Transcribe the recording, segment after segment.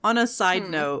On a side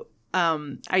note,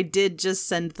 I did just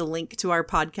send the link to our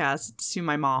podcast to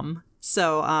my mom.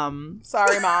 So,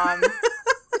 sorry, Mom.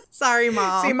 Sorry,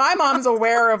 Mom. See, my mom's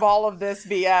aware of all of this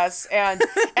BS. And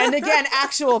again,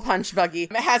 actual Punch Buggy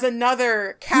has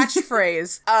another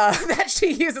catchphrase that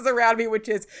she uses around me, which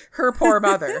is her poor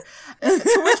mother.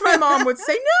 To which my mom would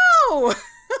say, no!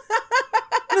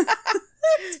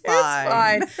 It's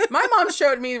fine. My mom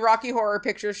showed me Rocky Horror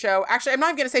Picture Show. Actually, I'm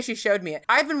not going to say she showed me it.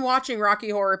 I've been watching Rocky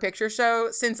Horror Picture Show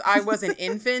since I was an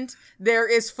infant. There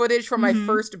is footage from my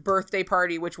first birthday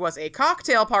party, which was a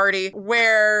cocktail party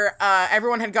where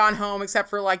everyone had gone home except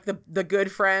for like the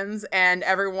good friends, and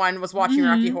everyone was watching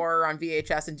Rocky Horror on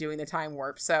VHS and doing the time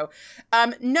warp. So,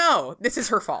 no, this is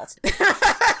her fault.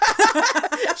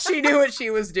 She knew what she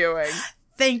was doing.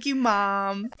 Thank you,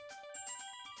 Mom.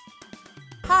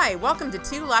 Hi, welcome to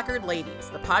Two Lacquered Ladies,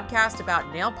 the podcast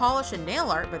about nail polish and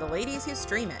nail art by the ladies who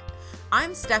stream it.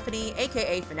 I'm Stephanie,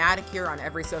 aka Fanatic here on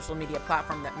every social media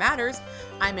platform that matters.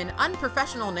 I'm an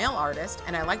unprofessional nail artist,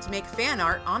 and I like to make fan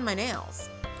art on my nails.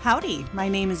 Howdy, my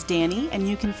name is Danny, and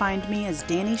you can find me as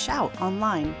Danny Shout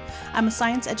online. I'm a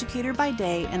science educator by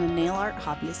day and a nail art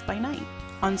hobbyist by night.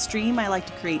 On stream, I like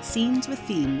to create scenes with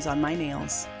themes on my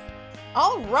nails.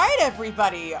 All right,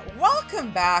 everybody.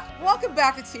 Welcome back. Welcome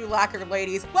back to Two Lacquered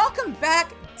Ladies. Welcome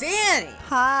back, Danny.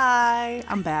 Hi,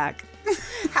 I'm back.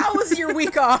 How was your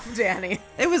week off, Danny?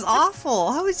 It was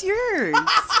awful. How was yours?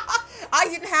 I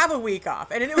didn't have a week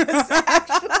off, and it was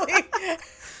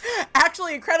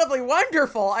actually incredibly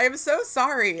wonderful. I am so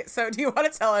sorry. So do you want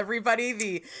to tell everybody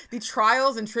the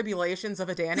trials and tribulations of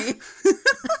a Danny? It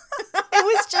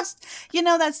was just, you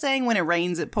know that saying, when it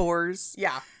rains, it pours?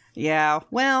 Yeah. Yeah,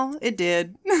 well, it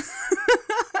did.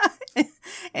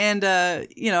 And, I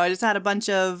just had a bunch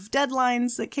of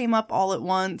deadlines that came up all at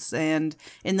once. And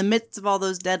in the midst of all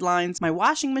those deadlines, my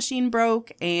washing machine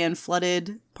broke and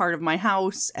flooded part of my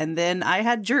house. And then I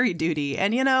had jury duty.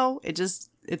 And,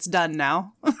 it's done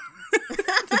now.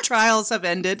 The trials have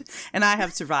ended, and I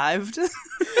have survived.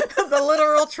 The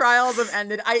literal trials have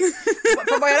ended.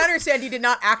 From what I understand, you did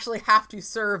not actually have to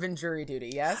serve in jury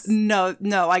duty, yes? No,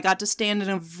 I got to stand in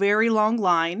a very long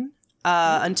line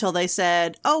until they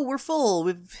said, oh, we're full,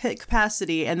 we've hit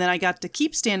capacity, and then I got to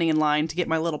keep standing in line to get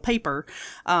my little paper,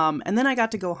 and then I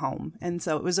got to go home, and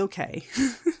so it was okay.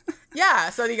 Yeah,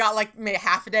 so you got like maybe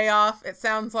half a day off, it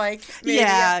sounds like. Maybe.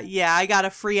 Yeah, I got a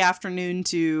free afternoon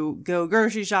to go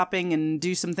grocery shopping and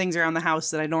do some things around the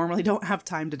house that I normally don't have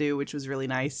time to do, which was really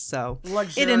nice, so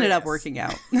Luxurious. It ended up working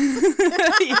out.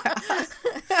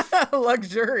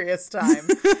 Luxurious time.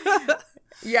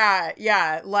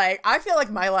 Yeah, like, I feel like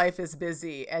my life is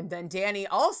busy, and then Danny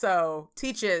also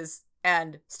teaches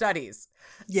and studies.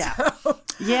 Yeah. So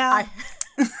yeah.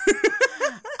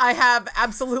 I have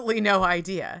absolutely no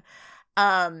idea.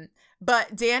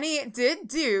 But Danny did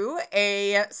do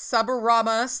a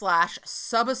subarama /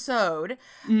 subisode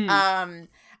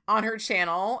on her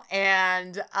channel,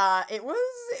 and it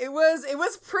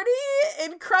was pretty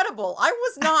incredible.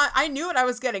 I knew what I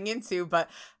was getting into, but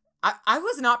I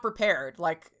was not prepared.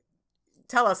 Like,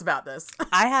 tell us about this.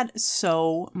 I had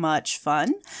so much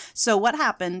fun. So what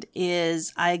happened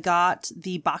is I got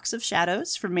the Box of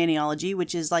Shadows from Maniology,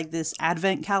 which is like this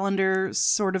advent calendar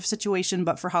sort of situation,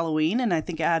 but for Halloween. And I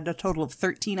think I had a total of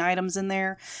 13 items in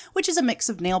there, which is a mix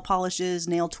of nail polishes,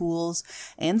 nail tools,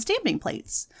 and stamping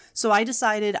plates. So I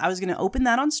decided I was going to open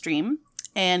that on stream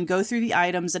and go through the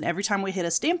items, and every time we hit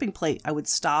a stamping plate, I would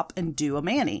stop and do a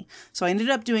mani. So I ended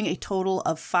up doing a total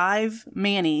of 5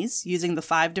 manis using the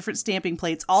 5 different stamping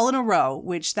plates all in a row,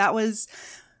 which that was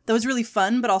really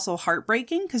fun, but also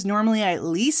heartbreaking, because normally I at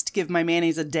least give my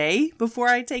manis a day before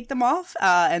I take them off.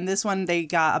 And this one, they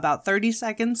got about 30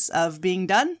 seconds of being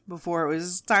done before it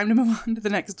was time to move on to the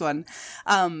next one.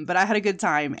 But I had a good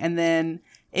time. And then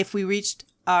if we reached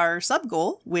our sub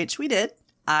goal, which we did,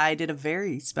 I did a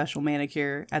very special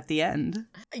manicure at the end.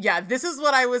 Yeah, this is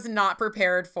what I was not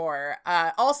prepared for.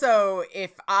 Also,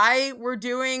 if I were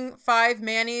doing 5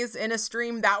 manis in a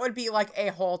stream, that would be like a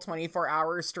whole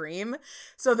 24-hour stream.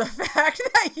 So the fact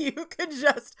that you could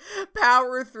just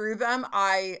power through them,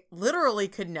 I literally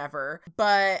could never.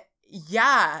 But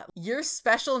yeah, your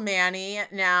special mani.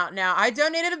 Now I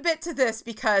donated a bit to this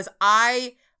because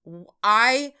I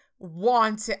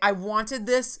wanted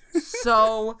this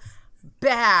so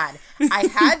bad. I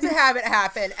had to have it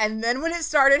happen, and then when it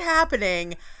started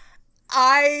happening,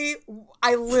 I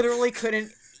literally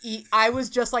couldn't eat. I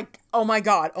was just like, oh my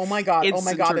god, Instant this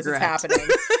is regret. happening.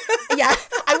 Yeah,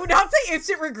 I would not say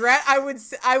instant regret. I would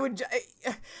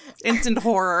instant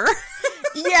horror.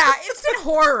 Yeah, instant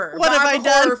horror. What have I'm I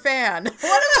a horror done? fan. What have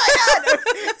I done?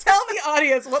 Tell the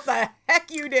audience what the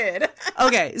heck you did.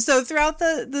 Okay, so throughout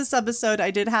this episode,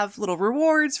 I did have little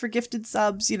rewards for gifted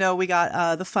subs. You know, we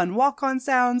got the fun walk-on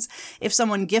sounds. If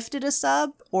someone gifted a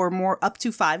sub or more, up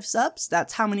to 5 subs,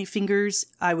 that's how many fingers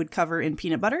I would cover in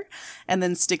peanut butter and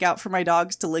then stick out for my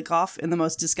dogs to lick off in the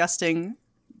most disgusting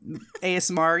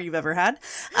ASMR you've ever had.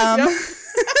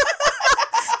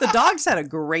 The dogs had a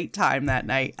great time that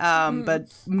night,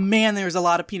 but man, there was a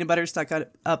lot of peanut butter stuck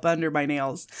up under my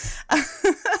nails.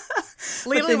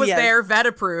 Lily was there, vet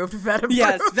approved.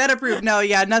 Yes, vet approved. No,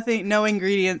 yeah, nothing, no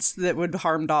ingredients that would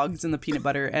harm dogs in the peanut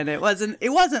butter, and it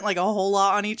wasn't like a whole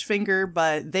lot on each finger,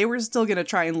 but they were still gonna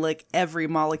try and lick every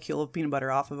molecule of peanut butter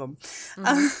off of them.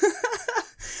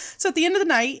 So at the end of the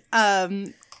night,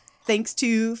 thanks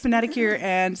to Fanaticure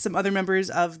and some other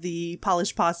members of the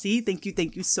Polish Posse,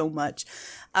 thank you so much.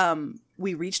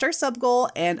 We reached our sub goal,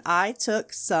 and I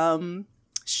took some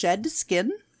shed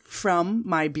skin from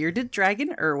my bearded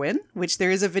dragon, Erwin, which there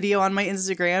is a video on my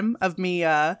Instagram of me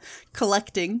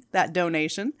collecting that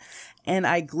donation, and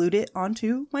I glued it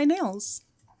onto my nails.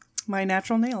 My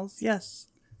natural nails, yes.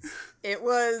 It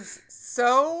was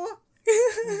so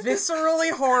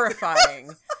viscerally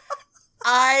horrifying.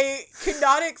 I could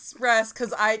not express,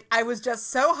 because I was just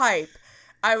so hype.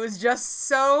 I was just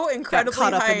so incredibly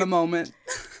Got caught up hype in the moment.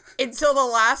 until the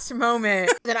last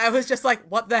moment that I was just like,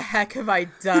 what the heck have I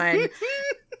done?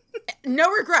 No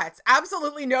regrets.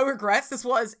 Absolutely no regrets. This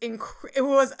was it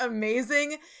was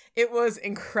amazing. It was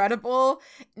incredible.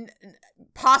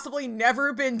 Possibly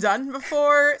never been done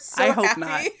before. So I hope happy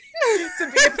not.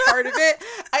 to be a part of it.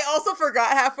 I also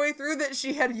forgot halfway through that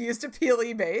she had used a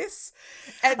Peely base.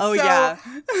 And yeah.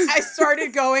 I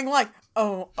started going like,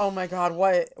 oh my god,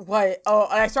 what? Oh,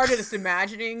 and I started just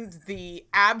imagining the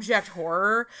abject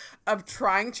horror of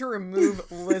trying to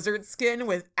remove lizard skin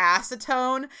with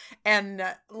acetone. And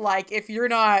like, if you're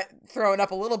not throwing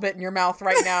up a little bit in your mouth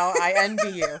right now, I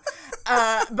envy you.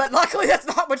 But luckily that's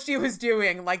not what she was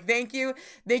doing. Like, thank you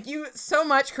so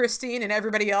much, Christine, and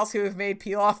everybody else who have made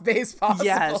peel off base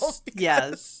possible.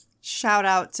 Yes. Shout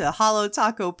out to Hollow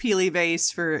Taco Peely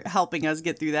Base for helping us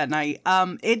get through that night.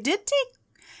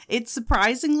 It's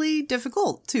surprisingly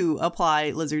difficult to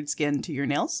apply lizard skin to your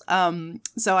nails.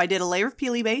 So I did a layer of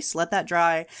Peely Base, let that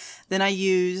dry. Then I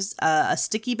used a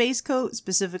sticky base coat,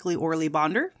 specifically Orly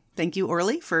Bonder. Thank you,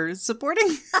 Orly, for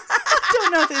supporting. I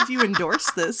don't know if you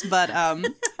endorsed this, but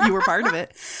you were part of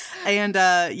it. And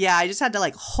I just had to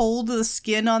like hold the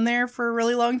skin on there for a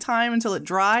really long time until it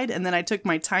dried. And then I took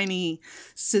my tiny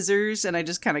scissors and I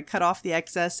just kind of cut off the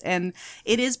excess. And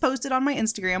it is posted on my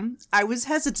Instagram. I was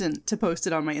hesitant to post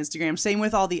it on my Instagram. Same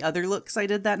with all the other looks I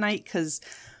did that night because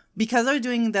I was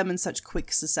doing them in such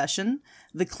quick succession.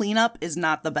 The cleanup is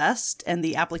not the best and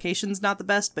the application's not the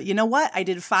best, but you know what? I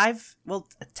did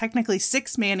technically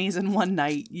 6 manis in one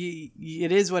night.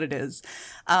 It is what it is.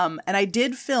 And I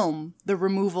did film the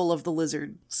removal of the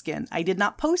lizard skin. I did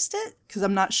not post it because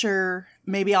I'm not sure.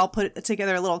 Maybe I'll put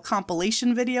together a little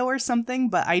compilation video or something,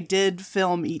 but I did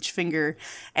film each finger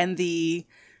and it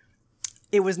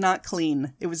was not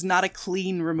clean. It was not a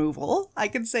clean removal. I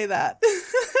can say that.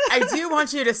 I do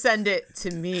want you to send it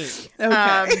to me.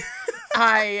 Okay.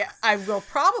 I will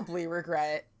probably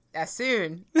regret it as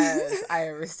soon as I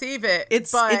receive it.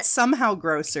 It's somehow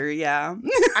grosser, yeah.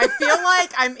 I feel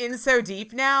like I'm in so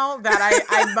deep now that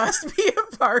I must be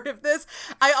a part of this.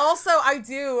 I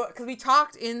do, because we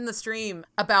talked in the stream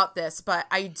about this, but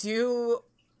I do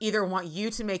either want you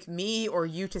to make me or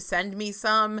you to send me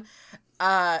some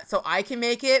so I can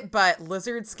make it, but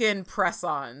lizard skin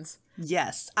press-ons.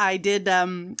 Yes, I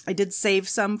did save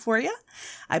some for you.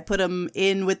 I put them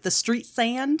in with the street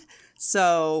sand.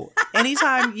 So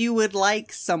anytime you would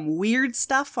like some weird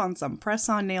stuff on some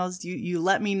press-on nails, you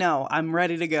let me know. I'm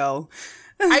ready to go.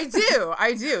 I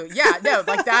do. Yeah, no,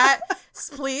 like that.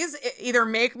 Please either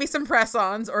make me some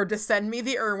press-ons or just send me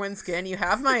the Irwin skin. You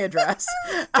have my address.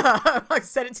 I'll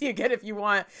send it to you again if you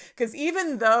want. Because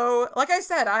even though, like I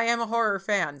said, I am a horror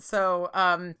fan. So,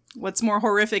 what's more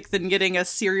horrific than getting a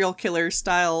serial killer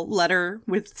style letter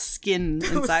with skin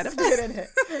inside of it?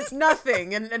 It's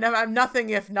nothing. And I'm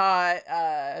nothing if not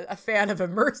a fan of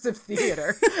immersive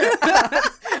theater.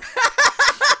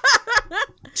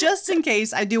 Just in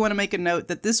case, I do want to make a note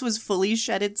that this was fully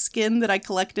shedded skin that I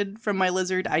collected from my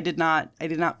lizard. I did not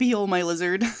peel my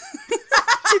lizard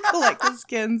to collect the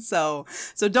skin. So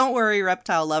don't worry,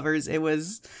 reptile lovers. It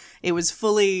was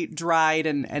fully dried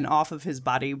and off of his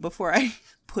body before I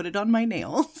put it on my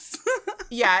nails.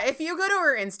 Yeah, if you go to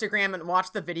her Instagram and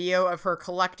watch the video of her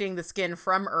collecting the skin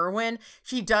from Irwin,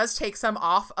 she does take some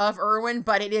off of Irwin,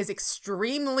 but it is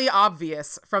extremely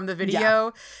obvious from the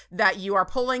video that you are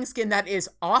pulling skin that is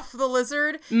off the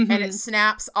lizard, and it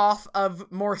snaps off of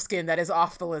more skin that is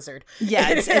off the lizard. Yeah,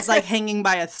 it's like hanging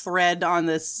by a thread on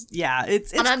this. Yeah,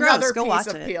 it's on gross. Another Go piece watch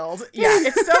of it. peeled. Yeah,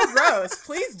 it's so gross.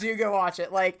 Please do go watch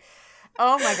it. Like,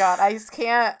 oh my God, I just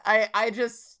can't. I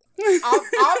just...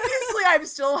 Obviously, I'm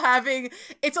still having...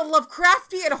 It's a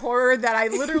Lovecraftian horror that I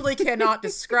literally cannot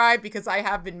describe because I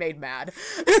have been made mad.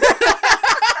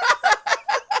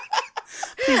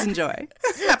 Please enjoy.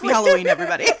 Happy Halloween,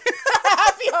 everybody.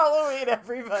 Happy Halloween,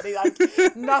 everybody.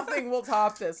 Like, nothing will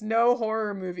top this. No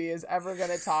horror movie is ever going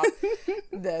to top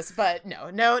this. But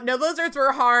no lizards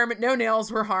were harmed. No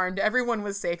nails were harmed. Everyone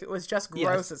was safe. It was just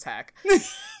gross as heck.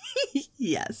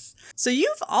 Yes. So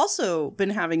you've also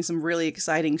been having some really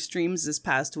exciting streams this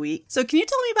past week. So can you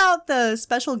tell me about the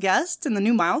special guest and the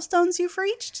new milestones you've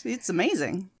reached? It's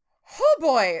amazing. Oh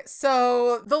boy.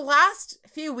 So the last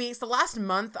few weeks, the last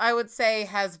month, I would say,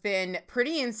 has been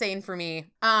pretty insane for me.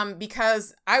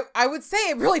 Because I would say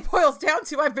it really boils down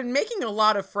to I've been making a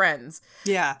lot of friends.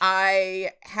 Yeah.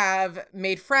 I have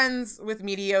made friends with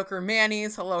mediocre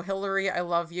Mannies. Hello, Hillary. I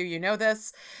love you. You know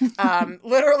this.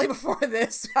 Literally before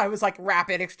this, I was like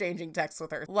rapid exchanging texts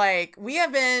with her. Like, we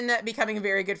have been becoming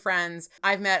very good friends.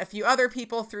 I've met a few other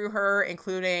people through her,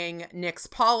 including Nick's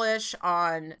Polish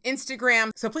on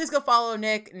Instagram. So please go follow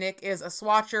Nick. Nick is a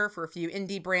swatcher for a few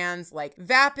indie brands like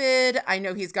Vapid. I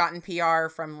know he's gotten PR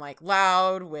from like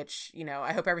Loud, which, you know,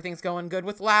 I hope everything's going good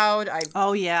with Loud.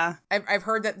 I've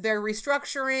heard that they're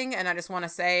restructuring, and I just want to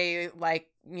say, like,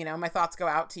 you know, my thoughts go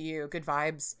out to you. Good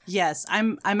vibes. Yes,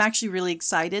 I'm actually really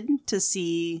excited to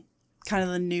see kind of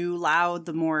the new Loud,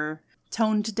 the more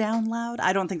toned down Loud.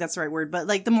 I don't think that's the right word, but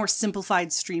like the more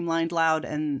simplified, streamlined Loud,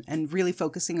 and really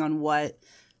focusing on what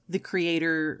the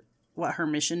creator, what her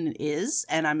mission is,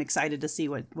 and I'm excited to see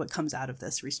what comes out of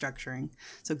this restructuring.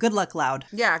 So good luck, Loud.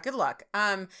 Yeah, good luck.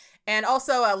 And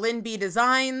also Lynn B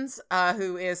Designs,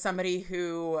 who is somebody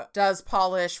who does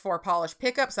polish for Polish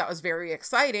Pickups. That was very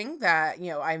exciting that,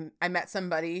 you know, I met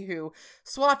somebody who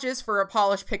swatches for a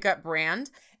Polish Pickup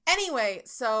brand. Anyway,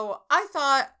 so I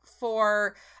thought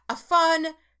for a fun,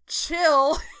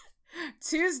 chill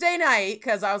Tuesday night,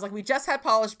 because I was like, we just had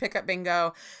Polish Pickup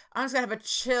Bingo. I'm just gonna have a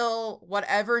chill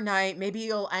whatever night. Maybe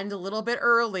it'll end a little bit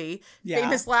early. Yeah.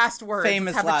 Famous last words.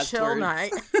 Famous have last a chill words.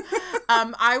 Night.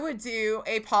 I would do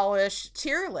a Polish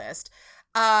tier list.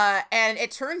 And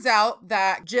it turns out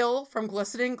that Jill from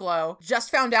Glistening Glow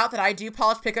just found out that I do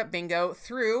Polish Pickup Bingo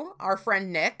through our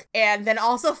friend Nick, and then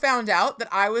also found out that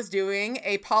I was doing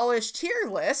a Polish tier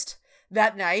list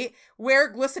that night, where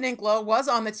Glistening Glow was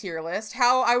on the tier list.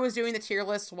 How I was doing the tier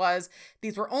list was,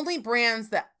 these were only brands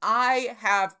that I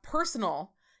have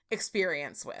personal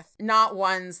experience with, not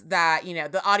ones that, you know,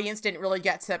 the audience didn't really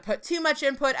get to put too much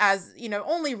input, as, you know,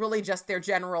 only really just their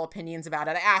general opinions about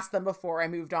it. I asked them before I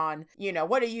moved on, you know,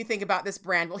 what do you think about this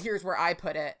brand? Well, here's where I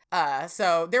put it.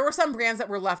 So there were some brands that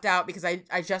were left out because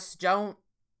I just don't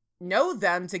know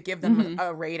them to give them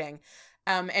a rating.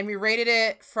 And we rated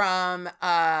it from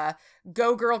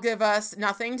Go Girl Give Us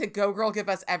Nothing to Go Girl Give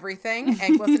Us Everything.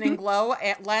 And Glistening Glow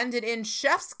landed in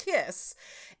Chef's Kiss.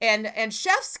 And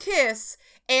Chef's Kiss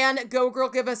and Go Girl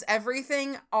Give Us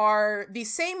Everything are the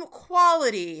same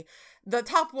quality. The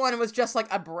top one was just like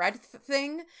a breadth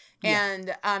thing. Yeah.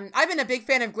 And I've been a big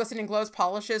fan of Glistening Glow's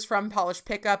polishes from Polish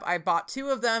Pickup. I bought 2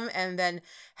 of them and then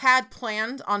had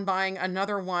planned on buying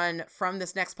another one from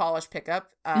this next Polish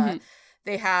Pickup.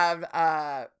 They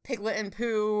have Piglet and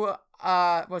Pooh.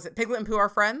 Was it Piglet and Pooh Are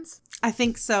Friends? I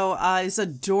think so. It's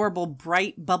adorable,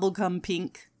 bright bubblegum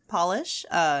pink polish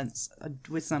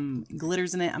with some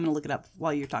glitters in it. I'm gonna look it up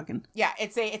while you're talking. Yeah,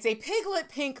 it's a piglet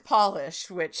pink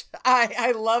polish, which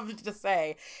I loved to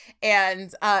say.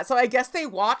 And so I guess they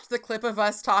watched the clip of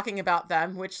us talking about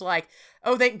them, which, like,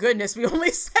 oh, thank goodness we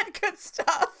only said good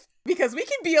stuff. Because we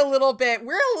can be we're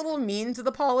a little mean to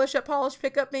the polish at Polish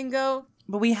Pickup Bingo.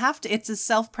 But we have to, it's a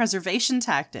self-preservation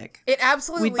tactic. It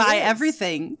absolutely is. We buy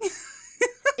everything.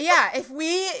 Yeah, if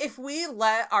we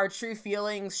let our true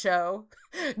feelings show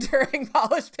during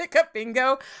Polish Pickup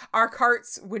Bingo, our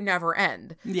carts would never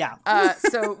end. Yeah.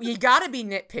 So you gotta be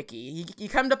nitpicky. You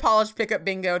come to Polish Pickup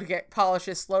Bingo to get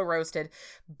polishes slow roasted,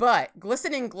 but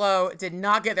Glistening Glow did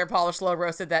not get their polish slow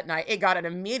roasted that night. It got an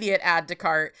immediate add to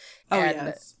cart.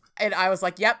 And I was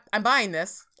like, yep, I'm buying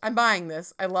this.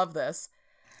 I love this.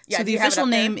 Yeah, so the official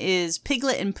name is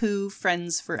Piglet and Pooh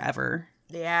Friends Forever.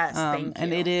 Yes, thank you.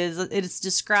 And it is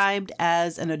described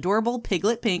as an adorable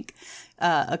piglet pink,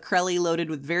 acrylic loaded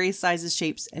with various sizes,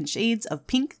 shapes, and shades of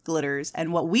pink glitters.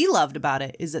 And what we loved about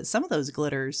it is that some of those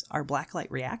glitters are blacklight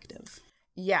reactive.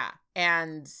 Yeah,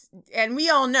 and we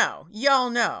all know, y'all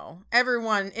know,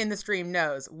 everyone in the stream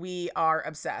knows we are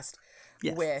obsessed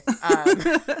with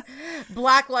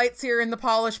black lights here in the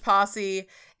Polish Posse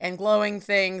and glowing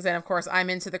things. And of course, I'm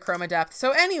into the chroma depth.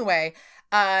 So anyway,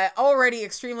 already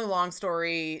extremely long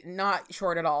story, not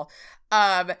short at all.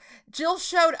 Jill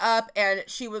showed up and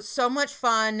she was so much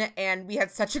fun and we had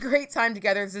such a great time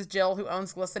together. This is Jill, who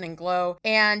owns Glisten and Glow,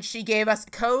 and she gave us a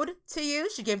code to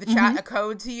use. She gave the chat a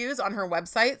code to use on her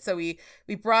website. So we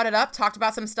brought it up, talked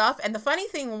about some stuff. And the funny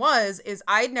thing is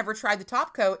I'd never tried the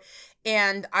top coat,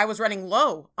 and I was running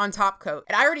low on top coat.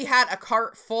 And I already had a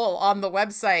cart full on the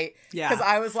website because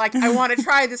I was like, I want to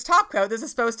try this top coat. This is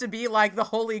supposed to be like the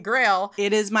holy grail.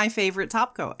 It is my favorite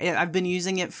top coat. I've been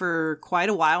using it for quite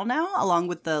a while now, along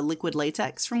with the liquid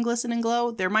latex from Glisten and Glow.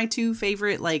 They're my two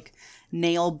favorite like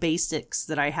nail basics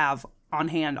that I have on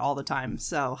hand all the time.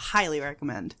 So highly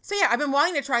recommend. So yeah, I've been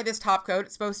wanting to try this top coat.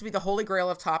 It's supposed to be the holy grail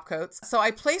of top coats. So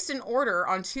I placed an order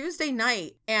on Tuesday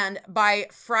night, and by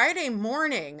Friday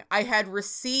morning, I had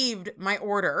received my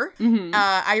order.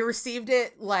 I received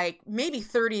it like maybe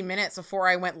 30 minutes before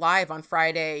I went live on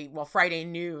Friday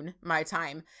noon, my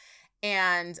time.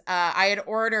 And I had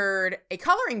ordered a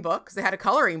coloring book because they had a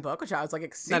coloring book, which I was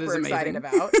like super excited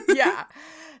about. Yeah.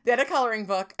 They had a coloring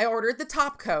book. I ordered the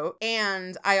top coat,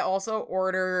 and I also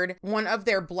ordered one of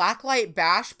their Blacklight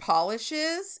Bash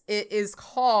polishes. It is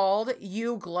called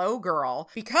You Glow Girl,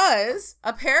 because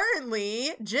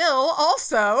apparently Jill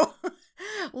also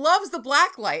loves the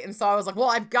blacklight. And so I was like, well,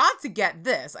 I've got to get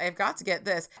this. And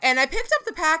I picked up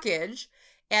the package.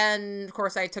 And of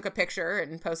course, I took a picture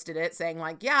and posted it saying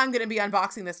like, yeah, I'm going to be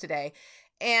unboxing this today.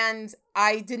 And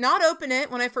I did not open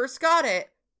it when I first got it,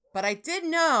 but I did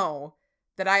know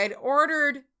that I had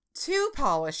ordered 2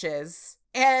 polishes,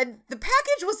 and the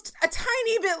package was a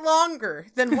tiny bit longer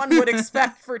than one would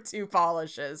expect for 2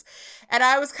 polishes. And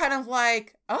I was kind of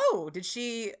like, oh,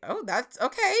 that's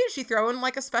okay. Is she throwing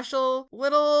like a special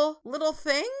little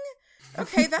thing?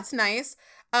 Okay, that's nice.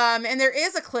 And there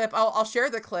is a clip. I'll share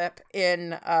the clip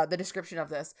in the description of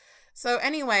this. So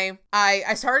anyway,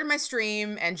 I started my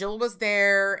stream, and Jill was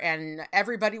there, and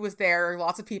everybody was there.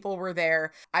 Lots of people were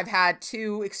there. I've had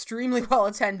 2 extremely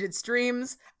well-attended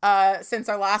streams since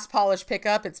our last polish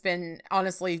pickup. It's been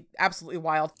honestly absolutely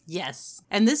wild. Yes.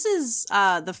 And this is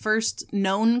the first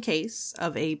known case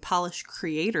of a polish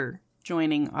creator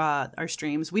joining our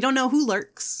streams. We don't know who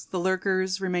lurks. The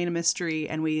lurkers remain a mystery,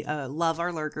 and we love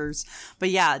our lurkers.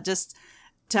 But yeah, just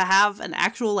to have an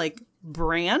actual like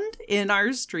brand in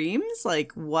our streams,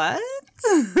 like what?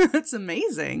 It's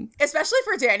amazing. Especially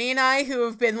for Danny and I, who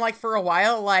have been like for a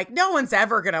while, like no one's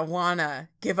ever gonna wanna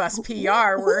give us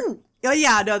PR. Oh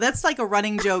yeah, no, that's like a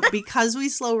running joke because we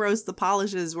slow roast the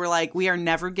polishes. We're like, we are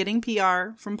never getting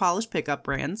PR from polish pickup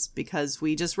brands because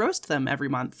we just roast them every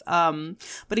month.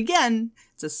 But again,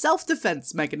 it's a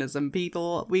self-defense mechanism,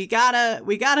 people. We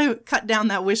gotta cut down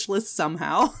that wish list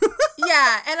somehow.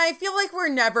 Yeah, and I feel like we're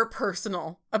never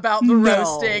personal about the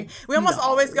roasting. We almost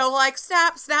always go like,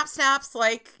 snap, snap, snaps.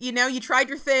 Like, you know, you tried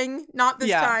your thing, not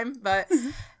this time, but...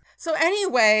 So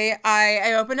anyway,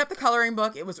 I opened up the coloring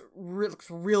book. It was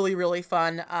really, really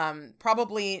fun.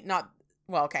 Probably not,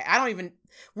 well, okay,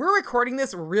 we're recording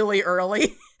this really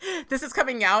early. This is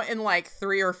coming out in like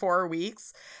 3 or 4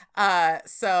 weeks.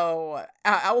 So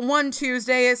one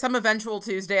Tuesday, some eventual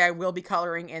Tuesday, I will be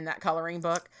coloring in that coloring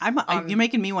book. You're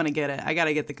making me want to get it. I got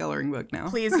to get the coloring book now.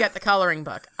 Please get the coloring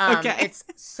book. Okay. It's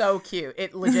so cute.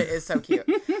 It legit is so cute.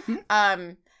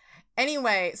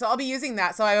 Anyway, so I'll be using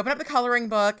that. So I opened up the coloring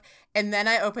book, and then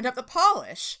I opened up the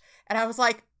polish, and I was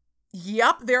like,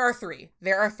 yep, there are 3.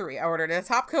 I ordered a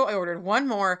top coat. I ordered 1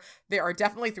 more. There are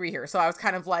definitely 3 here. So I was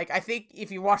kind of like, I think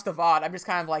if you watch the VOD, I'm just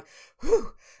kind of like,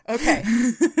 whew, okay.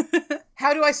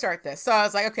 How do I start this? So I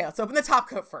was like, okay, let's open the top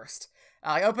coat first.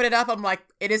 I open it up. I'm like,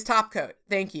 it is top coat.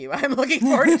 Thank you. I'm looking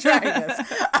forward to trying this. And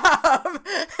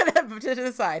I put it to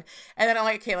the side. And then I'm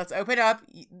like, okay, let's open up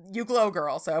You Glow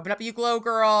Girl. So I open up You Glow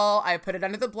Girl. I put it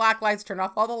under the black lights, turn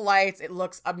off all the lights. It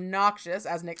looks obnoxious,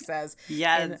 as Nick says.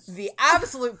 Yes. In the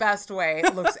absolute best way.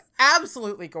 It looks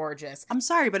absolutely gorgeous. I'm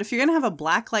sorry, but if you're going to have a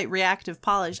blacklight reactive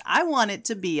polish, I want it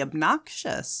to be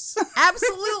obnoxious.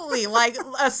 Absolutely. Like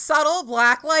a subtle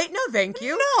black light. No, thank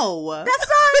you. No. That's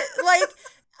not like...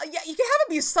 Yeah, you can have it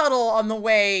be subtle on the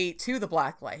way to the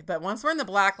black light, but once we're in the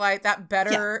black light, that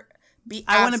better be.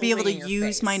 I want to be able to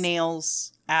use my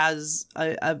nails as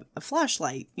a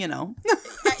flashlight, you know.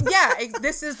 Yeah,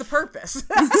 this is the purpose.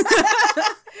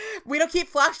 We don't keep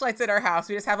flashlights in our house.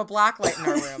 We just have a black light in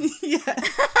our room. Yeah.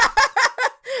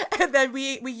 And then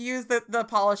we use the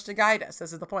polish to guide us.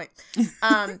 This is the point.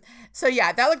 So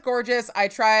yeah, that looked gorgeous. I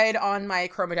tried on my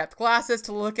chroma depth glasses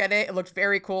to look at it. It looked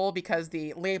very cool because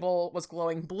the label was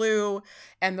glowing blue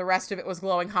and the rest of it was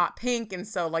glowing hot pink. And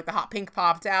so like the hot pink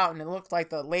popped out and it looked like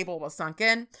the label was sunk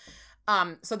in.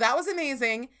 So that was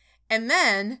amazing. And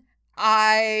then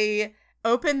I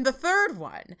opened the third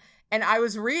one and I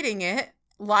was reading it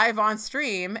live on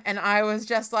stream and I was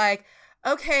just like,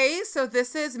 okay, so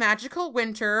this is Magical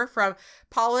Winter from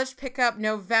Polish Pickup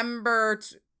November.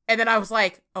 And then I was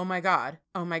like, oh my God.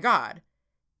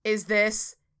 Is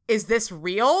this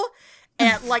real?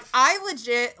 And like, I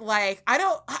legit, like, I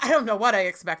don't know what I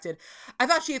expected. I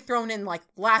thought she had thrown in like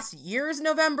last year's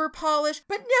November polish,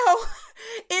 but no,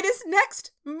 it is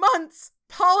next month's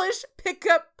Polish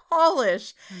Pickup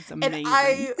Polish. That's amazing. And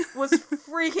I was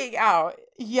freaking out.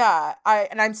 Yeah,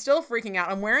 I'm still freaking out.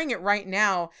 I'm wearing it right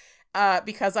now.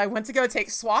 Because I went to go take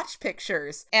swatch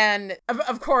pictures. And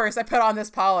of course, I put on this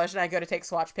polish and I go to take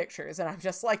swatch pictures. And I'm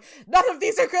just like, none of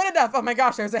these are good enough. Oh my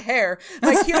gosh, there's a hair.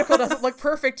 My cuticle doesn't look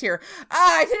perfect here.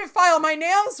 I didn't file my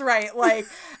nails right. Like,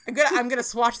 I'm gonna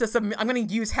swatch this. I'm gonna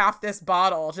use half this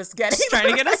bottle. Just trying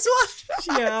to get a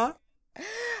swatch. Yeah.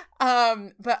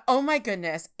 But oh my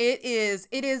goodness, it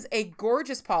is a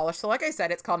gorgeous polish. So like I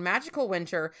said, it's called Magical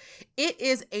Winter. It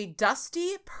is a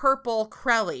dusty purple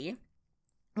Crelly,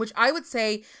 which I would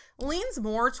say leans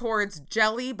more towards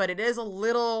jelly, but it is a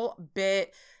little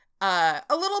bit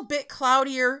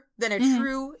cloudier than a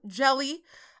true jelly.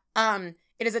 It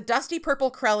is a dusty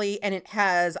purple Crelly, and it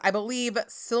has, I believe,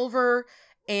 silver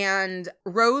and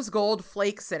rose gold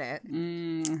flakes in it.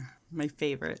 My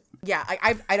favorite. Yeah,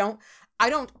 I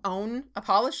don't own a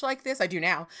polish like this. I do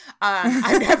now.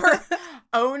 I've never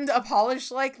owned a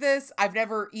polish like this. I've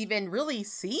never even really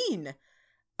seen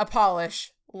a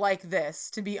polish like this,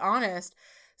 to be honest.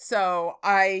 So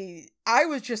I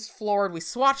was just floored. We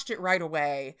swatched it right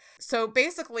away. So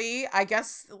basically, I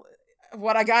guess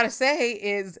what I gotta say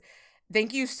is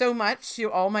thank you so much to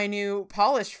all my new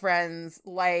polish friends.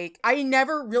 Like, I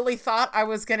never really thought I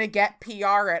was gonna get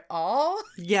PR at all.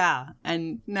 Yeah,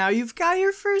 and now you've got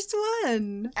your first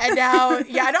one. And now,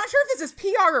 yeah, I'm not sure if this is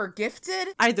PR or gifted.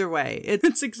 Either way,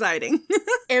 it's exciting.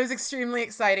 It was extremely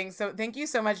exciting. So thank you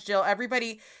so much, Jill.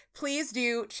 Everybody, please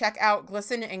do check out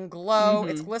Glisten and Glow.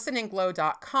 It's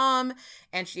glistenandglow.com,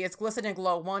 and she is Glisten and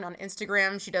Glow 1 on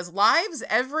Instagram. She does lives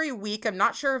every week. I'm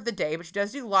not sure of the day, but she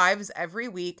does do lives every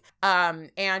week.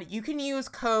 And you can use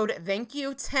code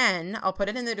THANKYOU10. I'll put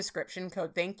it in the description,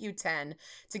 code THANKYOU10,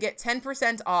 to get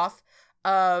 10% off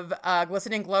of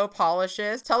Glisten and Glow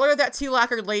polishes. Tell her that Two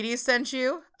Lacquered Ladies sent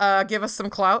you. Give us some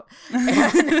clout.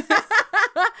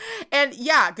 And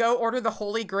yeah, go order the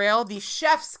Holy Grail, the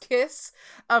chef's kiss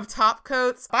of top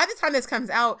coats. By the time this comes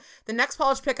out, the next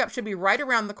polish pickup should be right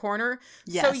around the corner.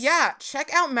 Yes. So yeah, check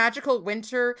out Magical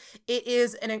Winter. It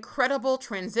is an incredible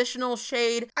transitional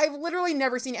shade. I've literally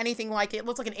never seen anything like it. It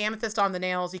looks like an amethyst on the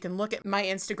nails. You can look at my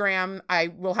Instagram. I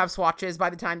will have swatches by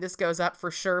the time this goes up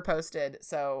for sure posted.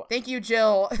 So thank you,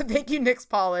 Jill. Thank you, NYX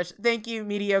Polish. Thank you,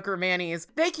 Mediocre Mannies.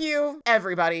 Thank you,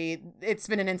 everybody. It's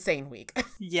been an insane week.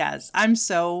 Yes, I'm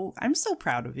so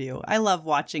proud of you. I love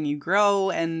watching you grow,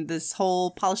 and this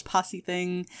whole Polish Posse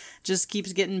thing just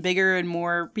keeps getting bigger and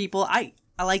more people. I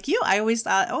like you. I always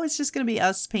thought, oh, it's just going to be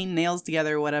us painting nails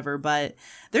together or whatever, but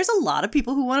there's a lot of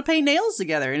people who want to paint nails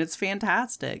together, and it's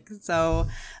fantastic. So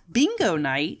Bingo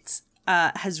Night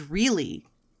has really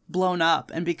blown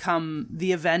up and become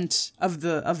the event of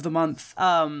the month.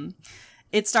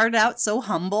 It started out so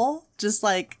humble, just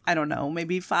like, I don't know,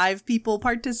 maybe 5 people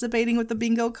participating with the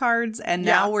bingo cards. And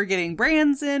now we're getting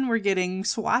brands in, we're getting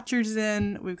swatchers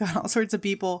in, we've got all sorts of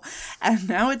people. And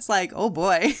now it's like, oh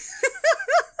boy,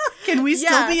 can we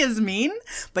still be as mean?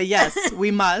 But yes,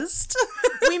 we must.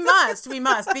 we must,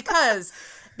 because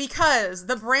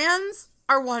the brands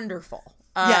are wonderful.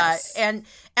 Yes. And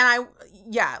I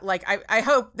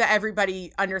hope that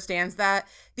everybody understands that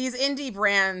these indie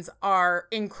brands are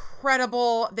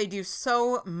incredible. They do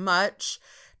so much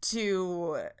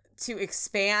to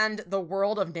expand the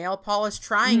world of nail polish,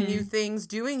 trying new things,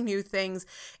 doing new things.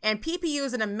 And PPU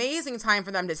is an amazing time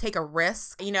for them to take a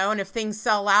risk, and if things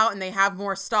sell out and they have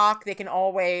more stock, they can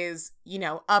always,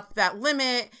 up that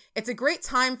limit. It's a great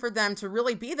time for them to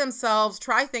really be themselves,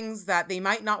 try things that they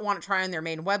might not want to try on their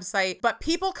main website, but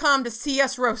people come to see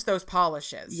us roast those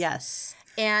polishes. Yes.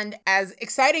 And as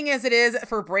exciting as it is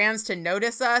for brands to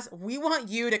notice us, we want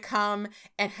you to come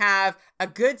and have a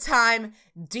good time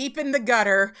deep in the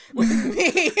gutter with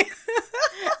me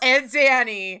and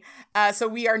Danny So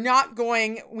we are not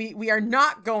going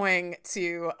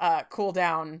to cool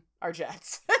down our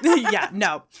jets. Yeah,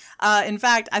 no. In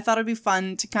fact, I thought it'd be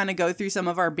fun to kind of go through some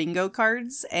of our bingo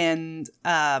cards and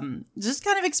just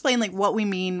kind of explain like what we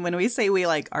mean when we say we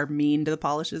like are mean to the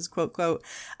polishes, quote, quote.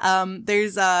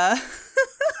 There's I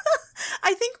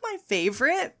think my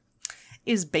favorite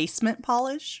is basement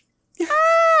polish.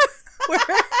 Where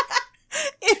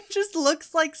it just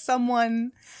looks like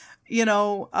someone,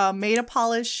 made a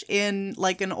polish in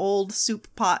like an old soup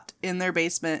pot in their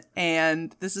basement,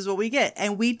 and this is what we get.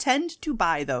 And we tend to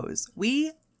buy those.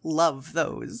 We love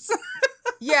those.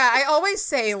 Yeah, I always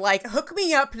say, like, hook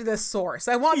me up to the source.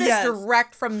 I want this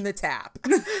direct from the tap.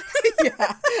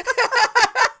 Yeah.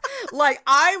 Like,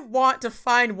 I want to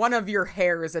find one of your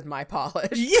hairs in my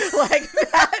polish. Yeah. Like,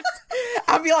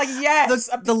 I'll be like, yes.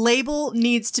 The label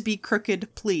needs to be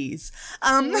crooked, please.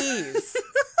 Please.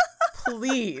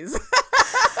 Please.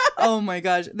 Oh my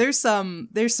gosh. There's some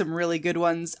really good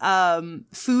ones.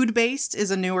 Food based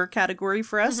is a newer category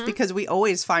for us because we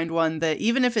always find one that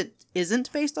even if it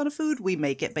isn't based on a food, we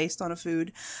make it based on a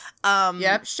food.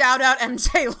 Yep. Shout out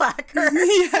MJ Lacquer.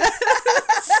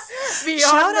 Yes. Beyond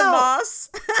Shout the out moss.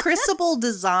 Chrisable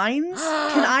Designs.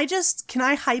 Can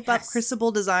I hype up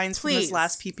Chrisable Designs from this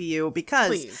last PPU?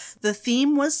 Because the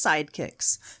theme was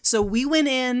sidekicks. So we went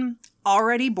in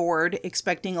already bored,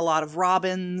 expecting a lot of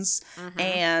robins,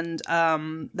 and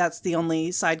that's the only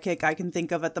sidekick I can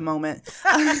think of at the moment.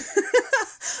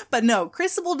 But no,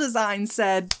 Chrisable Design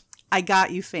said, I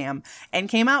got you, fam, and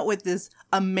came out with this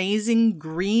amazing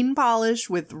green polish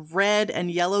with red and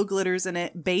yellow glitters in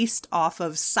it based off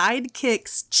of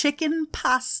Sidekick's chicken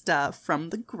pasta from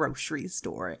the grocery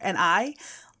store. And I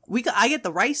get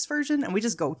the rice version and we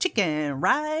just go chicken,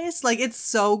 rice. Like, it's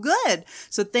so good.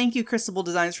 So thank you, Chrisable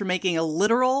Designs, for making a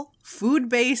literal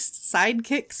food-based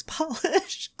Sidekicks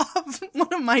polish of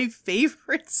one of my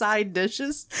favorite side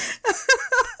dishes.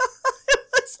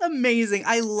 It's amazing.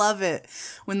 I love it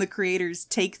when the creators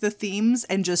take the themes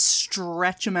and just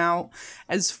stretch them out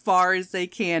as far as they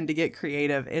can to get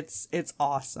creative. It's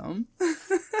awesome.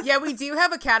 Yeah, we do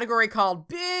have a category called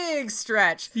Big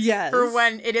Stretch. Yes. For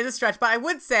when it is a stretch. But I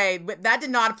would say that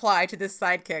did not apply to this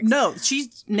Sidekicks. No, she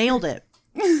nailed it.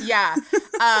 Yeah.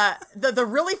 The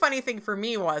really funny thing for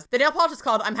me was the nail polish is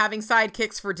called I'm having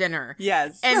sidekicks for dinner.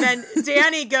 Yes. And then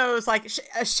Danny goes like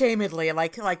ashamedly,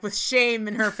 like with shame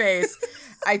in her face,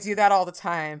 I do that all the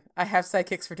time. I have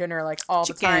sidekicks for dinner like all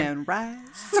the time. Chicken,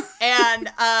 rice.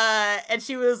 And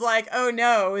she was like, "Oh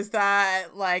no, is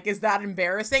that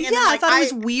embarrassing?" And yeah, then, like, I thought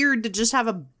it was weird to just have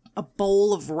a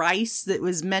bowl of rice that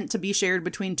was meant to be shared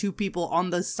between two people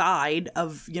on the side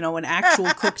of, an actual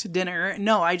cooked dinner.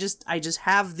 No, I just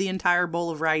have the entire bowl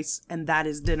of rice and that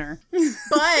is dinner.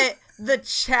 But the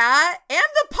chat and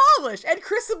the polish and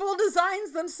Chrisable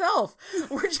Designs themselves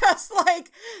were just like,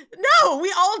 no,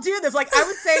 we all do this. Like, I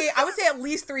would say at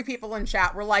least 3 people in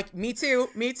chat were like, me too,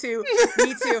 me too,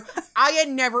 me too. I had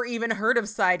never even heard of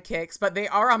sidekicks, but they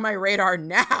are on my radar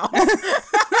now.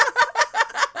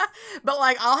 But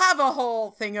like, I'll have a whole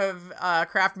thing of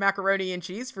Kraft macaroni and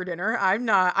cheese for dinner. I'm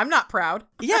not proud.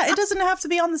 Yeah, it doesn't have to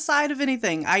be on the side of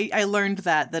anything. I learned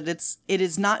that it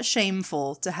is not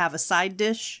shameful to have a side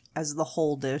dish as the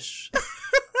whole dish.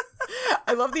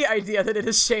 I love the idea that it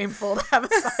is shameful to have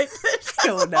a side dish.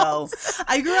 Oh no.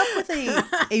 I grew up with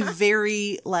a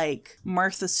very like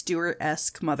Martha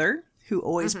Stewart-esque mother who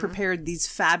always prepared these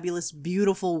fabulous,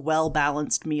 beautiful,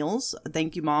 well-balanced meals.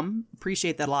 Thank you, Mom.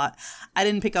 Appreciate that a lot. I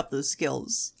didn't pick up those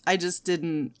skills. I just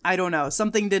didn't, I don't know.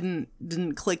 Something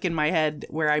didn't click in my head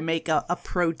where I make a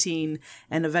protein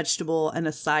and a vegetable and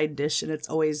a side dish and it's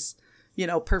always,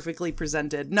 perfectly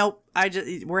presented. Nope.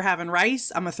 We're having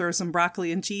rice. I'm going to throw some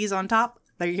broccoli and cheese on top.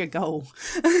 There you go.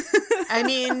 I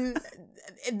mean,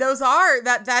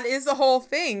 that is the whole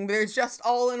thing. They're just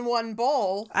all in one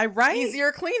bowl. Right?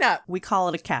 Easier cleanup. We call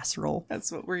it a casserole.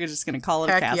 That's what we're just going to call it.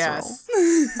 Heck, a casserole.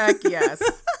 Yes. Heck yes.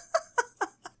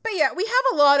 But yeah, we have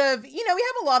a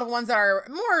lot of ones that are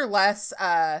more or less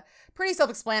pretty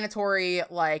self-explanatory,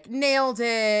 like nailed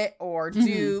it or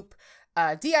dupe.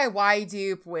 DIY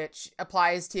dupe, which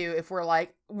applies to if we're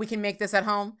like, we can make this at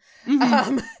home.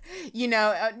 Whether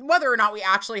or not we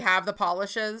actually have the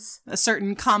polishes. A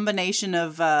certain combination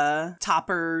of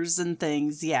toppers and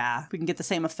things. Yeah, we can get the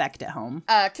same effect at home.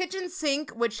 Kitchen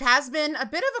sink, which has been a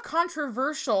bit of a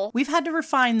controversial. We've had to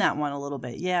refine that one a little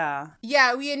bit. Yeah.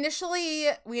 Yeah, we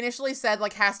initially said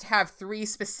like has to have 3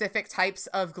 specific types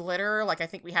of glitter. Like I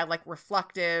think we had like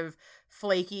reflective,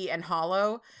 flaky, and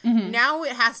hollow. Now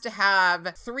it has to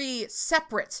have 3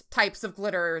 separate types of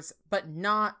glitters, but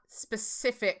not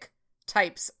specific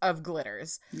types of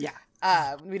glitters. Yeah.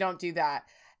 We don't do that.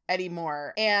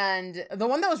 anymore. And the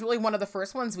one that was really one of the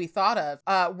first ones we thought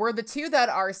of were the two that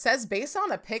are says based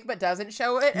on a pic but doesn't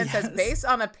show it, and says based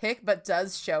on a pic but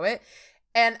does show it.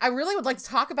 And I really would like to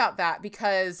talk about that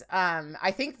because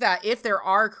I think that if there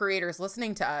are creators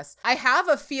listening to us, I have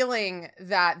a feeling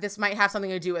that this might have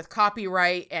something to do with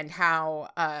copyright and how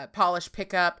Polish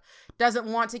Pickup doesn't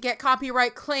want to get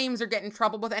copyright claims or get in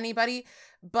trouble with anybody.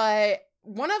 But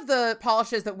one of the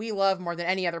polishes that we love more than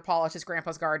any other polish is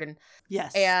Grandpa's Garden.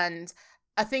 Yes. And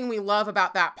a thing we love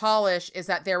about that polish is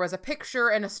that there was a picture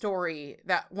and a story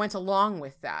that went along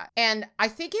with that. And I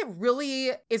think it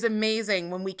really is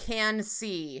amazing when we can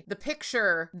see the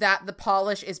picture that the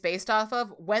polish is based off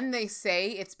of when they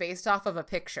say it's based off of a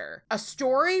picture. A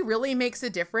story really makes a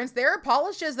difference. There are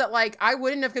polishes that like I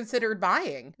wouldn't have considered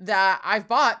buying that I've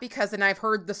bought because then I've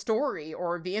heard the story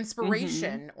or the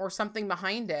inspiration or something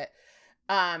behind it.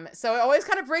 So it always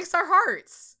kind of breaks our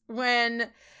hearts when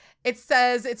it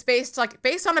says it's based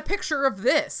on a picture of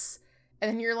this.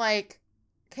 And then you're like,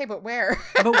 okay, but where?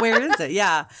 But where is it?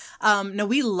 Yeah. No,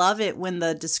 we love it when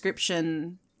the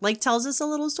description like tells us a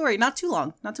little story. Not too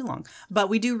long. But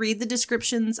we do read the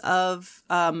descriptions of,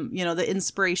 the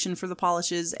inspiration for the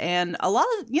polishes. And a lot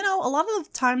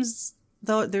of times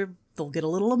though they'll get a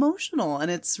little emotional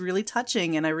and it's really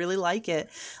touching and I really like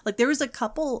it. Like there was a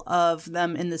couple of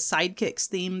them in the Sidekicks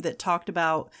theme that talked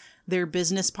about their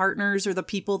business partners or the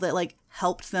people that like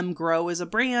helped them grow as a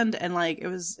brand, and like it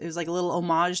was like a little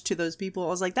homage to those people. I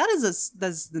was like, that's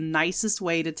the nicest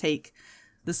way to take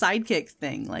the sidekick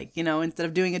thing. Like, instead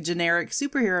of doing a generic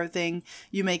superhero thing,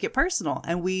 you make it personal,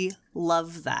 and we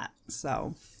love that.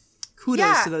 So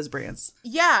kudos to those brands.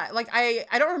 Yeah, like I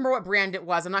don't remember what brand it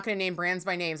was. I'm not going to name brands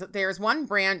by names. There's one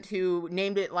brand who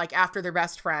named it like after their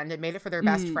best friend and made it for their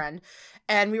best friend,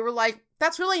 and we were like,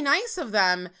 that's really nice of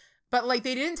them. But, like,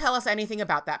 they didn't tell us anything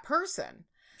about that person.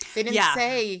 They didn't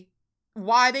say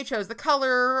why they chose the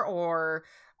color or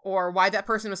why that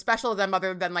person was special to them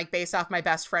other than, like, based off my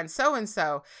best friend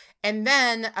so-and-so. And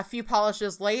then a few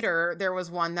polishes later, there was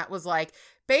one that was, like,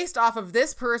 based off of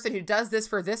this person who does this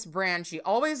for this brand. She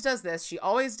always does this. She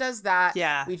always does that.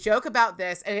 Yeah. We joke about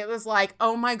this. And it was like,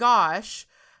 oh, my gosh.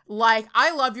 Like,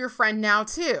 I love your friend now,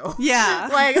 too. Yeah.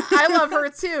 Like, I love her,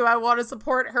 too. I want to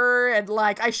support her, and,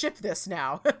 like, I ship this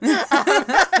now.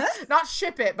 Not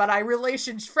ship it, but I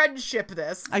friendship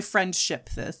this. I friendship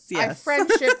this, yes. I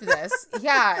friendship this.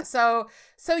 Yeah, so,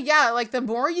 yeah, like, the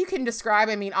more you can describe,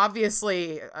 I mean,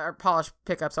 obviously, our Polish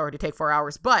pickups already take 4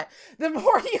 hours, but the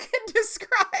more you can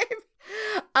describe,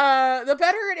 the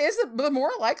better it is, the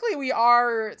more likely we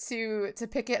are to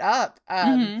pick it up.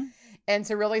 And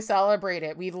to really celebrate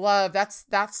it. We love,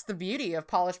 that's the beauty of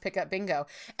Polish Pickup Bingo.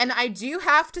 And I do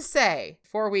have to say,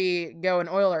 before we go and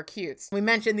oil our cutes, we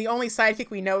mentioned the only sidekick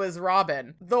we know is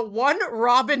Robin. The one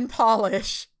Robin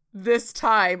polish this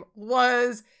time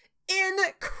was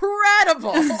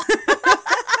incredible.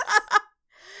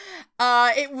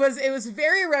 It was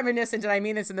very reminiscent, and I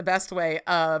mean this in the best way,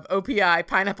 of OPI,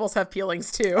 Pineapples Have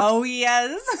Peelings Too. Oh,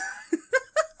 yes.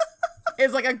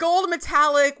 It's like a gold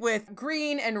metallic with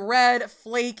green and red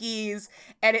flakies,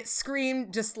 and it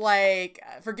screamed just like,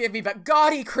 forgive me, but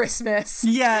gaudy Christmas.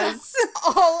 Yes.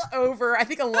 All over. I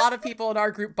think a lot of people in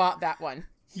our group bought that one.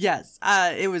 Yes.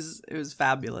 It was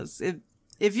fabulous.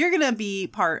 If you're going to be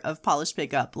part of Polish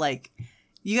Pickup, like,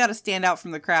 you got to stand out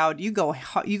from the crowd. You go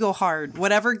hard.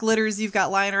 Whatever glitters you've got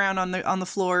lying around on the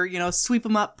floor, sweep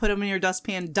them up, put them in your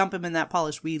dustpan, dump them in that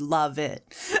polish. We love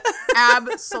it.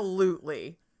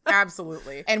 Absolutely.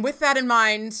 Absolutely. And with that in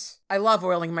mind, I love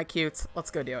oiling my cutes. Let's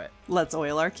go do it. Let's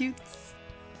oil our cutes.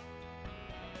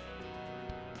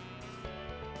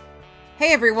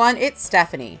 Hey everyone, it's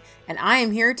Stephanie, and I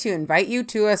am here to invite you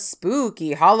to a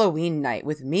spooky Halloween night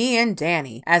with me and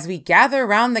Danny as we gather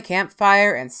around the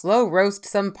campfire and slow roast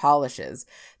some polishes.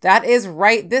 That is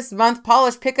right, this month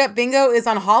Polish Pickup Bingo is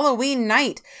on Halloween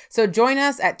night, so join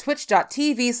us at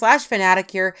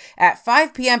twitch.tv/fanaticure at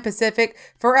 5 p.m. Pacific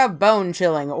for a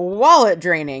bone-chilling,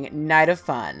 wallet-draining night of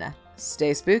fun.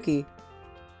 Stay spooky.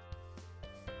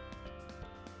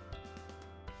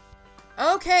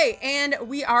 Okay, and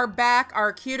we are back.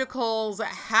 Our cuticles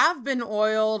have been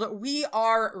oiled. We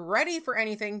are ready for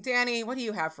anything. Danny, what do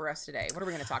you have for us today? What are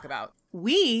we going to talk about?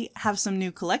 We have some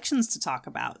new collections to talk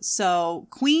about. So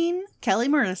Queen Kelly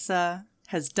Marissa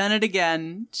has done it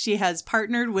again. She has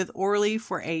partnered with Orly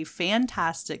for a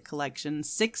fantastic collection,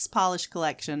 6 polish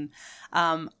collection.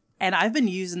 And I've been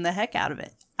using the heck out of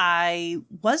it. I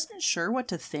wasn't sure what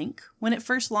to think when it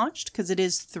first launched because it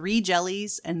is 3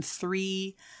 jellies and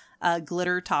 3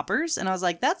 glitter toppers. And I was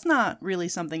like, that's not really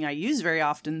something I use very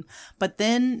often. But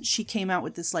then she came out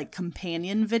with this like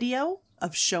companion video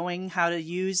of showing how to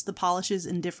use the polishes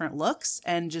in different looks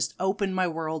and just opened my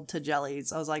world to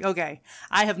jellies. I was like, okay,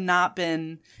 I have not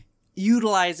been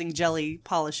utilizing jelly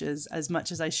polishes as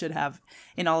much as I should have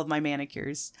in all of my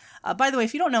manicures. By the way,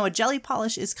 if you don't know, a jelly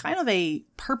polish is kind of a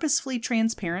purposefully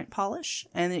transparent polish,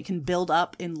 and it can build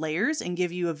up in layers and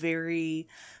give you a very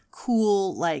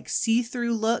cool, like,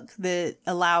 see-through look that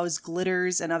allows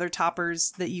glitters and other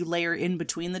toppers that you layer in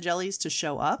between the jellies to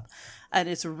show up. And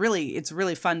it's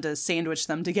really fun to sandwich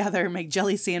them together, make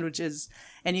jelly sandwiches,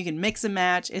 and you can mix and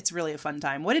match. It's really a fun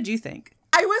time. What did you think?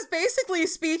 I was basically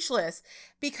speechless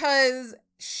because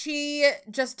she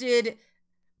just did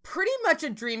pretty much a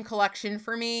dream collection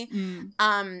for me.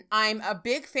 I'm a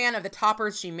big fan of the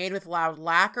toppers she made with loud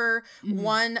lacquer.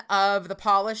 One of the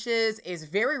polishes is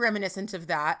very reminiscent of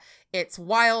that. It's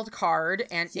Wild Card,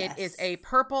 and it is a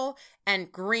purple and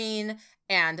green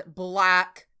and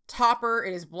black topper.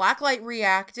 It is blacklight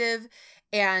reactive,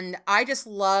 and I just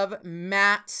love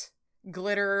matte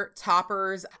glitter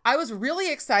toppers. I was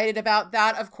really excited about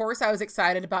that. Of course, I was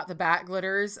excited about the bat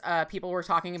glitters. People were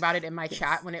talking about it in my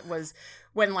chat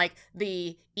when like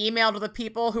the email to the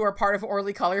people who are part of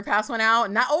Orly Color Pass went out.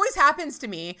 And that always happens to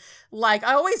me. Like,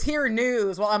 I always hear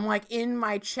news while I'm like in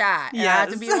my chat. And I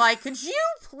have to be like, could you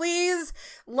please,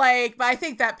 like, but I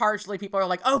think that partially people are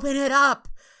like, open it up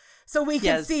so we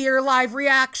can see your live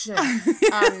reaction,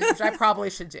 which I probably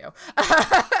should do.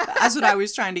 That's what I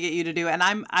was trying to get you to do. And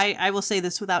I will say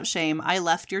this without shame. I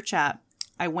left your chat.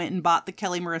 I went and bought the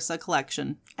Kelly Marissa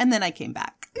collection, and then I came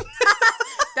back.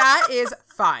 That is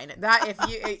fine. That if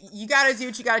you got to do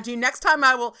what you got to do. Next time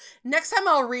I'll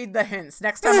read the hints.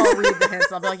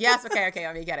 I'll be like, yes, okay,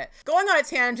 let me get it. Going on a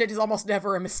tangent is almost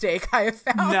never a mistake, I have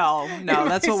found. No,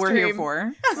 that's what we're here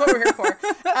for. That's what we're here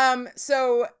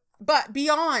for. But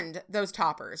beyond those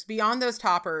toppers,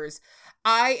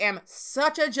 I am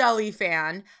such a jelly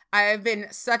fan. I have been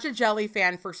such a jelly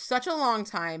fan for such a long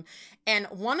time. And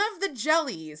one of the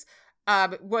jellies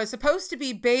was supposed to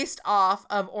be based off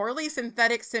of Orly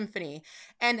Synthetic Symphony.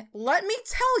 And let me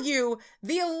tell you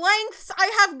the lengths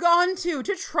I have gone to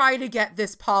try to get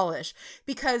this polish,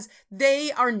 because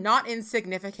they are not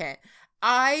insignificant.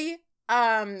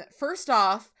 First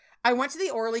off, I went to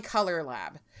the Orly Color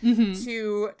Lab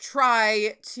to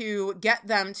try to get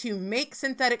them to make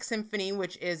Synthetic Symphony,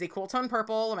 which is a cool tone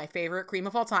purple, my favorite cream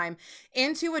of all time,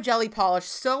 into a jelly polish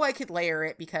so I could layer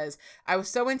it, because I was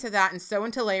so into that and so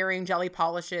into layering jelly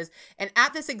polishes. And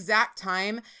at this exact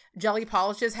time, jelly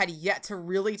polishes had yet to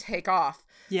really take off.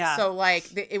 Yeah. So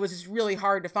like it was just really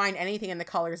hard to find anything in the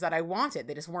colors that I wanted.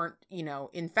 They just weren't,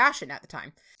 in fashion at the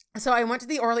time. So I went to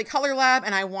the Orly Color Lab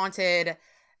and I wanted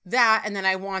that, and then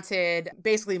I wanted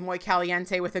basically Muy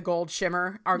Caliente with a gold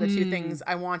shimmer are the two things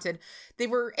I wanted. They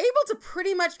were able to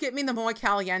pretty much get me the Muy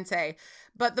Caliente,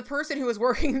 but the person who was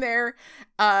working there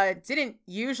didn't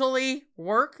usually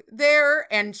work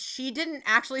there, and she didn't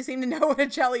actually seem to know what a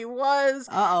jelly was.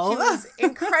 Uh-oh. She was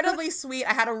incredibly sweet.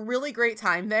 I had a really great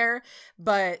time there,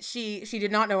 but she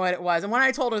did not know what it was. And when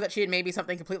I told her that she had made me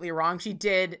something completely wrong, she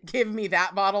did give me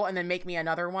that bottle and then make me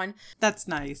another one. That's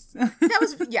nice.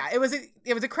 It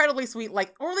was incredibly sweet.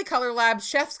 Like Orly Color Lab,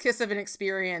 chef's kiss of an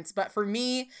experience. But for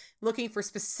me, looking for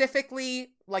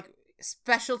specifically like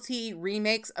specialty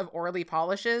remakes of Orly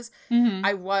polishes,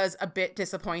 I was a bit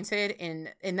disappointed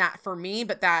in that for me,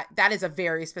 but that is a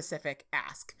very specific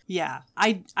ask. Yeah,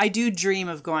 I do dream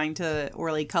of going to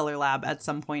Orly Color Lab at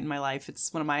some point in my life.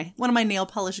 It's one of my nail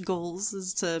polish goals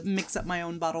is to mix up my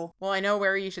own bottle. Well, I know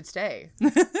where you should stay.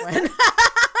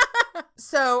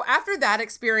 So after that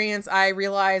experience, I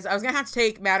realized I was going to have to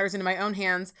take matters into my own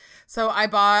hands. So I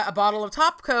bought a bottle of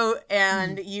Top Coat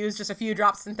and used just a few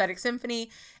drops of Synthetic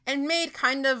Symphony and made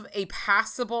kind of a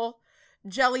passable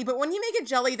jelly. But when you make a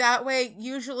jelly that way,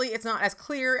 usually it's not as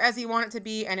clear as you want it to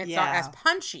be, and it's not as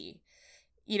punchy.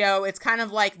 It's kind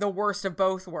of like the worst of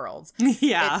both worlds.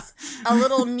 Yeah. It's a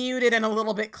little muted and a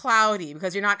little bit cloudy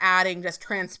because you're not adding just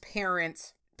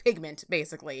transparent pigment,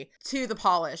 basically, to the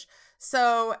polish.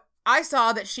 So I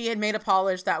saw that she had made a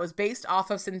polish that was based off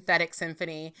of Synthetic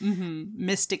Symphony.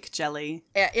 Mystic jelly.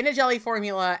 In a jelly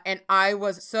formula, and I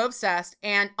was so obsessed.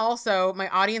 And also, my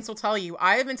audience will tell you,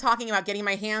 I have been talking about getting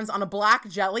my hands on a black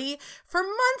jelly for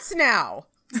months now.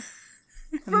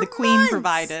 And the queen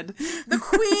provided. The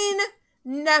queen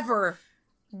never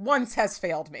once has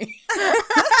failed me.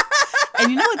 And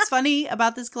you know what's funny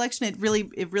about this collection? It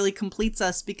really completes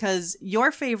us, because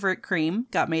your favorite cream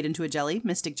got made into a jelly,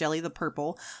 Mystic Jelly, the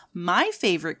purple. My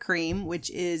favorite cream,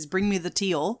 which is Bring Me the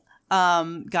Teal,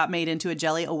 got made into a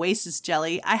jelly, Oasis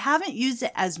jelly. I haven't used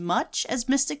it as much as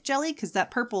Mystic jelly because that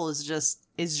purple is just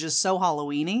so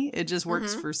Halloween-y. It just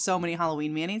works for so many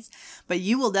Halloween manis. But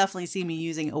you will definitely see me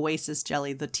using Oasis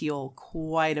jelly, the teal,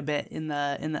 quite a bit in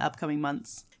the upcoming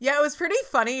months. Yeah, it was pretty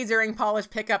funny during polish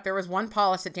pickup. There was one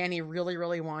polish that Danny really,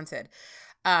 really wanted.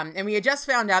 And we had just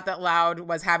found out that Loud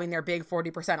was having their big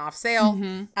 40% off sale.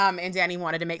 And Danny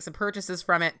wanted to make some purchases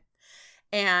from it.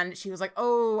 And she was like,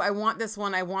 oh, I want this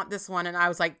one. I want this one. And I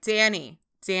was like, Danny,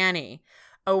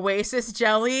 Oasis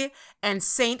jelly and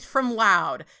Saint from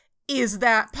Loud. Is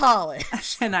that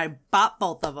polish? And I bought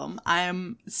both of them. I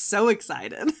am so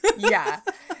excited.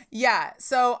 Yeah.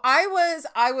 So I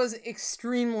was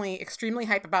extremely, extremely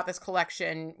hyped about this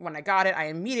collection. When I got it, I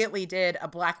immediately did a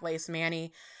black lace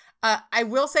mani. I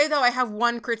will say, though, I have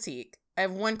one critique.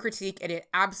 And it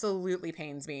absolutely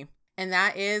pains me. And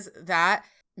that is that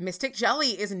Mystic Jelly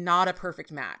is not a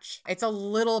perfect match. It's a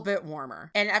little bit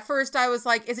warmer. And at first I was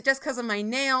like, is it just because of my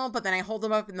nail? But then I hold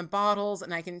them up in the bottles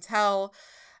and I can tell.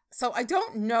 So I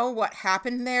don't know what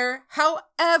happened there.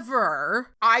 However,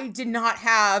 I did not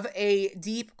have a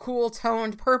deep, cool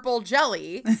toned purple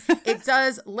jelly. It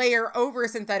does layer over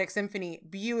Synthetic Symphony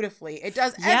beautifully. It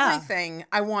does everything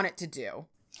I want it to do.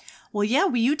 Well, yeah,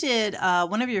 you did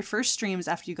one of your first streams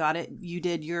after you got it. You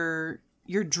did your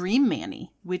Dream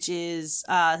Mani, which is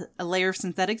a layer of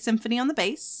Synthetic Symphony on the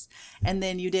base. And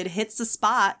then you did Hits the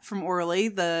Spot from Orly,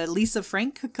 the Lisa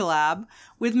Frank collab,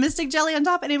 with Mystic Jelly on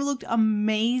top, and it looked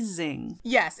amazing.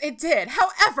 Yes, it did.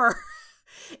 However,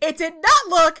 it did not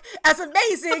look as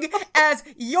amazing as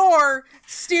your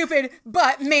stupid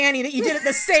butt Manny that you did at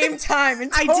the same time.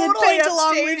 And totally I did paint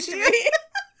along with you.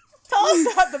 Tell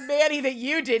us about the Manny that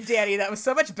you did, Danny. That was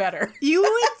so much better. You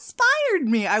inspired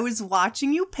me. I was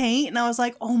watching you paint and I was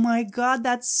like, oh my God,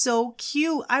 that's so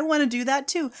cute. I want to do that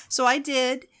too. So I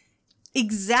did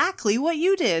exactly what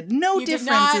you did. No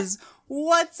differences.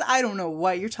 I don't know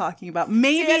what you're talking about.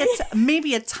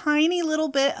 Maybe a tiny little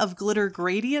bit of glitter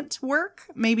gradient work.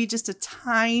 Maybe just a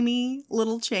tiny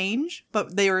little change,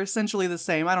 but they were essentially the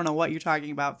same. I don't know what you're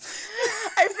talking about.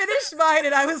 I finished mine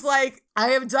and I was like, I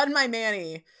have done my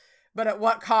Manny. But at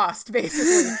what cost,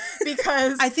 basically?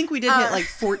 Because I think we did hit like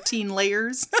 14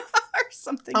 layers or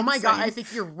something. Oh my God, I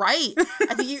think you're right.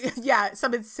 I think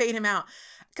some insane amount.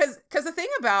 Because the thing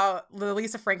about the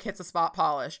Lisa Frank Hits a Spot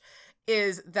polish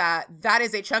is that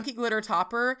is a chunky glitter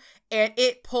topper and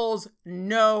it pulls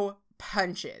no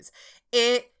punches.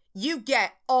 You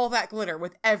get all that glitter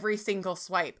with every single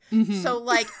swipe. So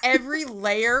like every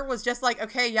layer was just like,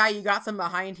 okay, yeah, you got some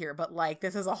behind here, but like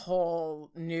this is a whole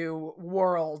new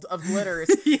world of glitters.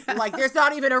 Like there's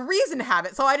not even a reason to have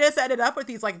it. So I just ended up with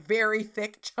these like very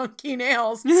thick, chunky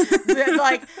nails that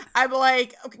like, I'm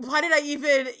like, why did I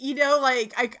even,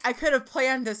 like I could have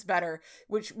planned this better,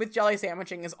 which with jelly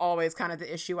sandwiching is always kind of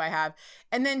the issue I have.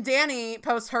 And then Danny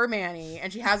posts her Manny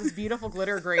and she has this beautiful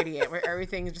glitter gradient where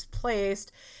everything is just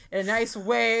placed in a nice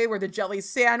way where the jelly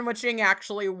sandwiching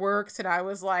actually works. And I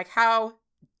was like, how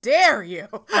dare you?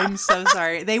 I'm so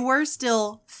sorry. They were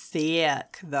still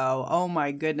thick though. Oh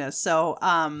my goodness. So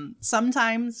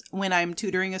sometimes when I'm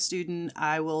tutoring a student,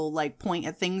 I will like point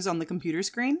at things on the computer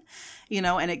screen,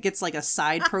 and it gets like a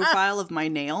side profile of my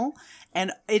nail.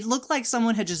 And it looked like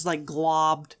someone had just like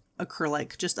globbed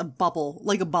acrylic, just a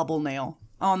bubble nail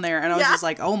on there. And I was just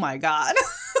like, oh my God.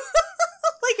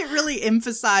 It really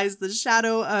emphasized the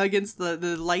shadow against the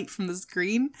light from the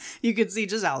screen. You could see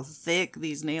just how thick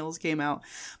these nails came out.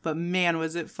 But man,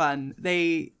 was it fun.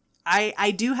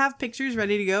 I do have pictures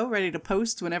ready to go, ready to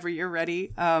post whenever you're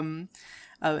ready. And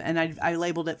I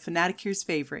labeled it Fanaticure's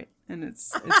favorite. And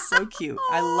it's so cute.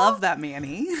 I love that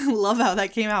Manny. Love how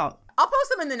that came out. I'll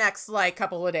post them in the next like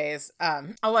couple of days.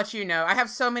 I'll let you know. I have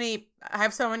so many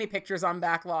pictures on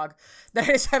backlog that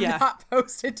I just have not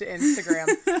posted to Instagram.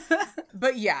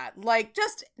 But yeah, like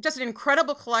just an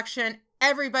incredible collection.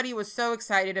 Everybody was so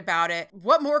excited about it.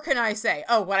 What more can I say?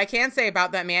 Oh, what I can say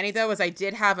about that Manny though is I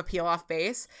did have a peel off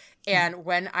base. And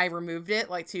when I removed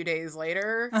it like 2 days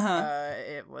later,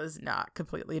 it was not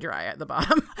completely dry at the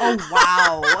bottom. Oh,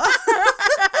 wow.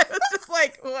 I was just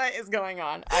like, what is going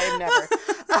on? I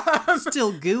never.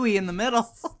 Still gooey in the middle.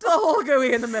 Still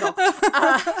gooey in the middle.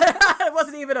 It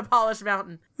wasn't even a polished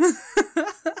mountain.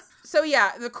 So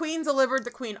yeah, the queen delivered.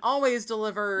 The queen always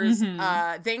delivers.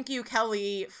 Thank you,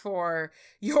 Kelly, for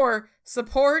your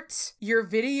support, your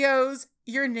videos,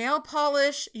 your nail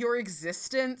polish, your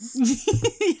existence.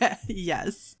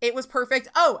 Yes. It was perfect.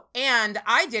 Oh, and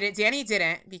I did it. Danny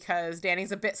didn't because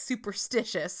Danny's a bit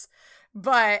superstitious.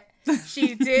 But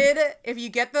she did. If you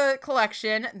get the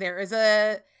collection, there is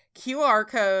a QR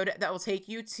code that will take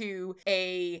you to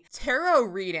a tarot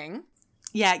reading.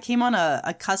 Yeah, it came on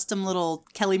a custom little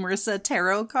Kelly Marissa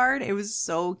tarot card. It was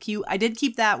so cute. I did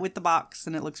keep that with the box,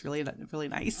 and it looks really, really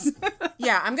nice.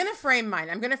 Yeah, I'm going to frame mine.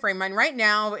 Right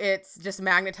now, it's just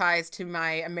magnetized to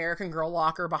my American Girl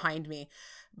locker behind me.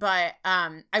 But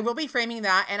I will be framing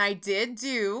that. And I did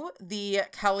do the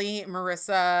Kelly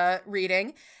Marissa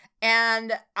reading.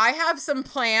 And I have some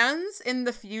plans in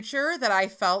the future that I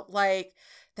felt like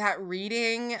that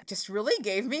reading just really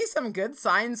gave me some good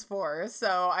signs for.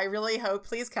 So I really hope,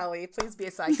 please, Kelly, please be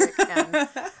a psychic and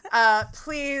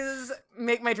please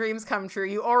make my dreams come true.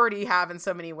 You already have in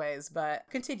so many ways, but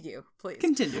continue, please.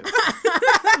 Continue.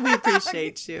 We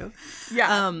appreciate you.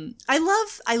 Yeah.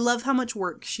 I love how much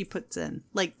work she puts in.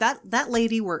 Like that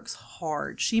lady works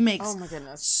hard. She makes Oh my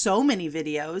goodness. so many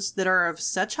videos that are of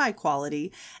such high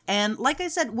quality. And like I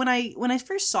said, when I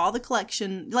first saw the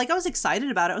collection, like I was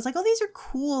excited about it. I was like, oh, these are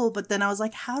cool. But then I was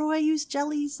like, how do I use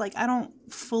jellies? Like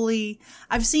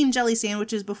I've seen jelly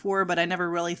sandwiches before, but I never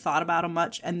really thought about them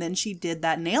much. And then she did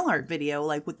that nail art video,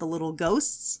 like with the little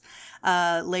ghosts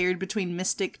layered between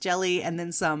mystic jelly and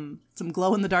then some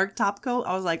glow in the dark top coat.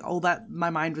 I was like, oh,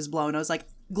 my mind was blown. I was like,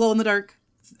 glow in the dark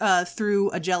through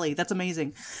a jelly. That's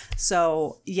amazing.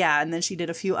 So yeah, and then she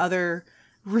did a few other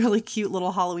really cute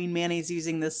little Halloween manis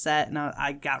using this set, and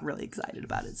I got really excited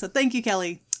about it. So thank you,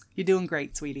 Kelly. You're doing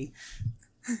great, sweetie.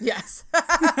 Yes.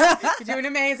 You're doing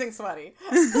amazing, sweaty.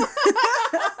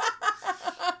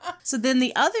 So then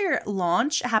the other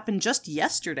launch happened just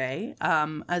yesterday,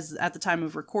 as at the time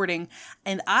of recording,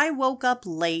 and I woke up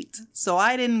late, so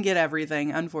I didn't get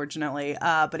everything, unfortunately.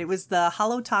 But it was the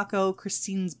Holo Taco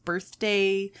Christine's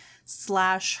birthday /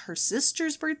 her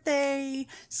sister's birthday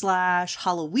 /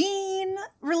 Halloween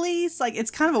release. Like,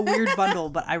 it's kind of a weird bundle,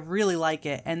 but I really like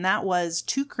it. And that was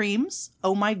 2 creams,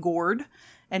 Oh My Gourd,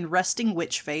 and Resting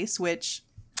Witch Face, which...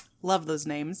 love those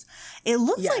names. It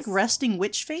looks like Resting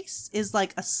Witch Face is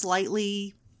like a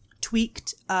slightly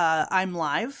tweaked I'm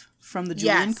Live from the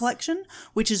Julian collection,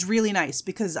 which is really nice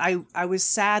because I was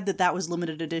sad that was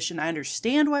limited edition. I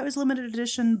understand why it was limited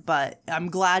edition, but I'm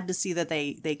glad to see that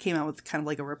they came out with kind of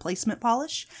like a replacement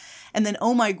polish. And then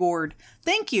Oh My Gourd,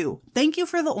 thank you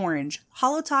for the orange.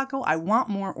 Holo Taco, I want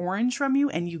more orange from you,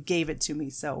 and you gave it to me,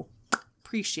 so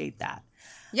appreciate that.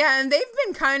 Yeah, and they've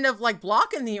been kind of like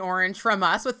blocking the orange from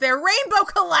us with their rainbow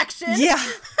collection. Yeah.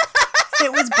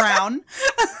 It was brown.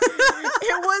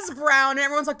 It was brown. And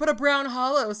everyone's like, but a brown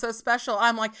hollow, so special.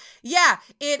 I'm like, yeah,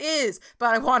 it is.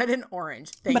 But I wanted an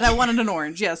orange. I wanted an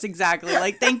orange. Yes, exactly.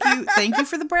 Like, thank you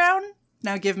for the brown.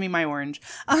 Now give me my orange.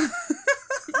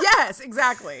 Yes,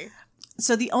 exactly.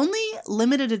 So the only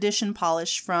limited edition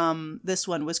polish from this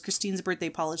one was Christine's birthday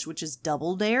polish, which is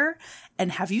Double Dare.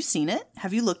 And have you seen it?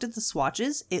 Have you looked at the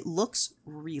swatches? It looks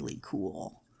really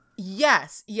cool.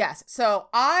 Yes. So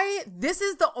this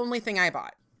is the only thing I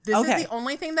bought. This is the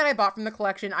only thing that I bought from the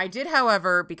collection. I did,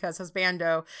 however, because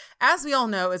husbando, as we all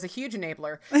know, is a huge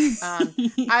enabler.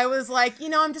 I was like,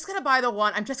 I'm just going to buy the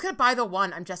one. I'm just going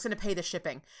to pay the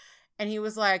shipping. And he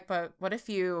was like, but what if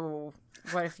you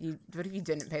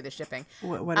didn't pay the shipping?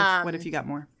 What if you got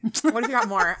more? What if you got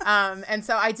more? And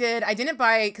so I didn't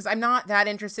buy because I'm not that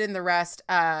interested in the rest,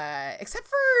 except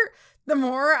for the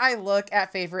more I look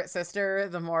at Favorite Sister,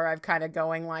 the more I'm kind of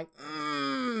going like,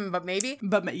 but maybe.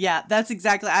 But yeah, that's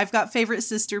exactly. I've got Favorite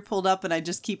Sister pulled up and I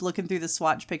just keep looking through the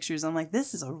swatch pictures. I'm like,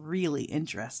 this is a really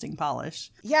interesting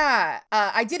polish. Yeah,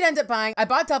 I did end up buying. I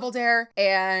bought Double Dare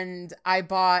and I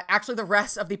bought actually the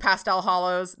rest of the pastel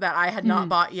hollows that I had not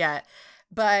bought yet.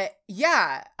 But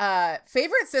yeah,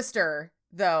 Favorite Sister,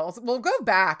 though, we'll go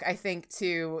back, I think,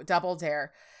 to Double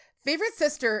Dare. Favorite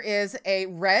Sister is a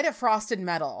red frosted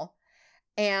metal,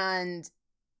 and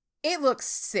it looks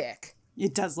sick.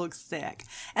 It does look sick.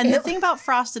 And the thing about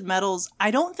frosted metals,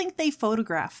 I don't think they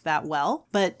photograph that well,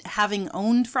 but having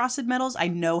owned frosted metals, I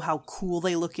know how cool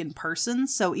they look in person.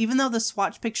 So even though the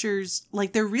swatch pictures,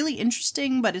 like, they're really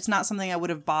interesting, but it's not something I would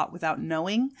have bought without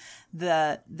knowing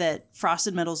that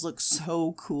frosted metals look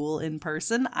so cool in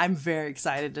person. I'm very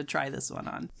excited to try this one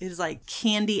on. It is like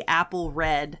candy apple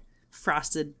red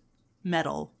frosted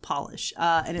metal polish,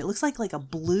 and it looks like a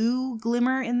blue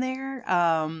glimmer in there,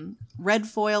 red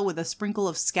foil with a sprinkle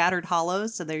of scattered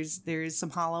hollows, so there's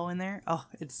some hollow in there. Oh,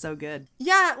 it's so good.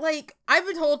 Yeah, like I've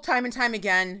been told time and time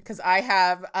again, because I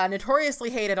have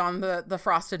notoriously hated on the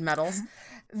frosted metals,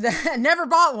 that never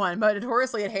bought one, but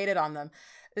notoriously had hated on them,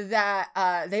 that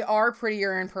they are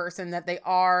prettier in person, that they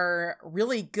are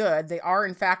really good, they are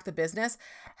in fact the business.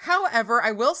 However,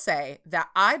 I will say that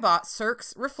I bought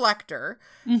Cirque's Reflector,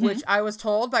 which I was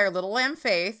told by our little lamb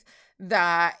Faith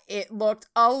that it looked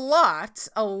a lot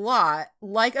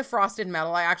like a frosted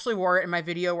metal. I actually wore it in my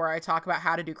video where I talk about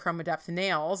how to do chroma depth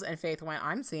nails, and Faith went,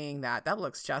 I'm seeing that. That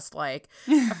looks just like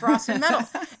a frosted metal.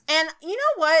 And you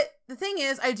know what? The thing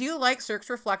is, I do like Cirque's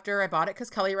Reflector. I bought it because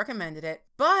Kelly recommended it.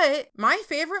 But my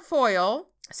favorite foil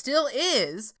still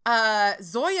is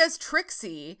Zoya's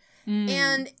Trixie.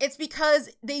 And it's because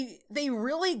they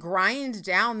really grind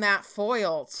down that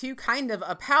foil to kind of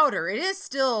a powder. It is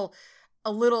still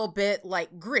a little bit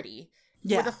like gritty.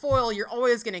 Yeah. With a foil, you're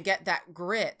always going to get that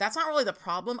grit. That's not really the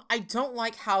problem. I don't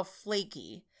like how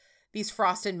flaky these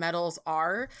frosted metals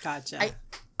are. Gotcha. I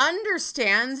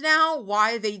understand now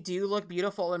why they do look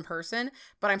beautiful in person,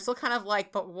 but I'm still kind of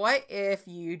like, but what if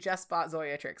you just bought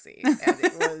Zoya Trixie and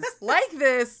it was like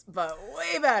this, but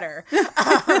way better?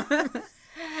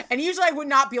 And usually I would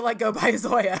not be like, go buy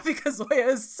Zoya, because Zoya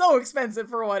is so expensive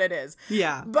for what it is.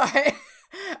 Yeah. But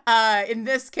in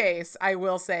this case, I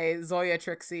will say Zoya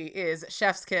Trixie is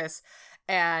chef's kiss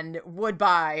and would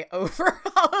buy over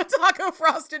Hollow Taco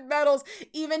Frosted Metals.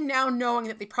 Even now knowing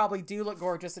that they probably do look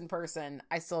gorgeous in person,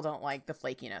 I still don't like the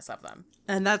flakiness of them.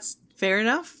 And that's fair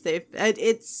enough.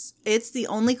 It's the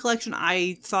only collection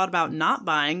I thought about not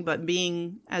buying, but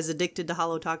being as addicted to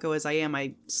Hollow Taco as I am,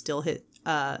 I still hit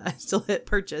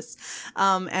purchase.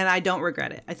 And I don't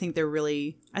regret it. I think they're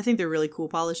really cool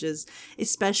polishes,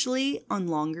 especially on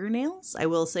longer nails. I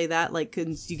will say that, like,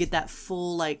 'cause you get that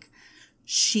full, like,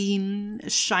 shining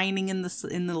in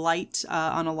the light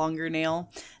on a longer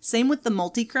nail. Same with the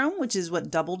multichrome, which is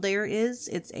what Double Dare is.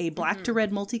 It's a black to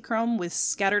red multichrome with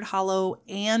scattered hollow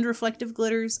and reflective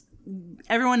glitters.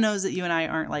 Everyone knows that you and I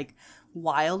aren't like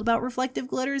wild about reflective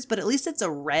glitters, but at least it's a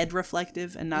red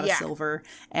reflective and not a silver,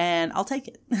 and I'll take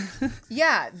it.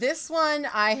 Yeah, this one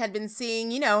I had been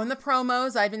seeing, in the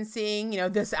promos, I've been seeing,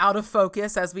 this out of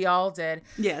focus, as we all did.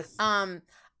 Yes.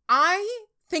 I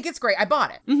think it's great. I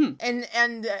bought it.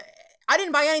 And I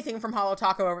didn't buy anything from Hollow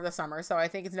Taco over the summer, so I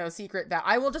think it's no secret that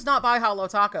I will just not buy Hollow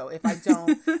Taco if I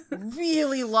don't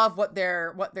really love what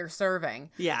they're serving.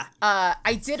 Yeah.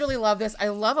 I did really love this. I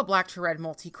love a black to red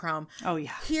multi-chrome. Oh,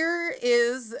 yeah. Here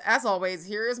is, as always,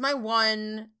 my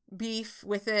one beef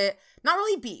with it. Not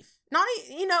really beef.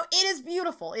 It is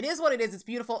beautiful. It is what it is. It's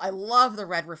beautiful. I love the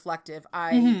red reflective.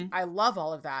 I love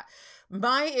all of that.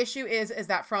 My issue is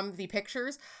that from the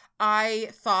pictures, I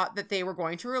thought that they were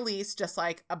going to release just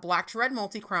like a black to red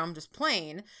multi-chrome, just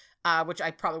plain, which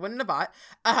I probably wouldn't have bought.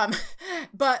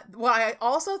 But what I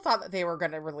also thought that they were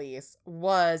going to release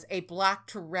was a black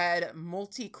to red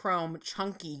multi-chrome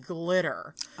chunky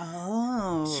glitter.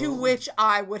 Oh. To which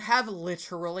I would have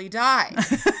literally died.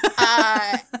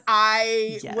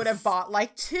 I would have bought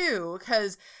like two,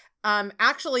 because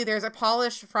actually there's a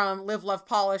polish from Live Love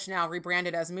Polish, now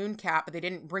rebranded as Mooncap, but they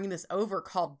didn't bring this over,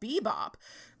 called Bebop,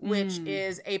 which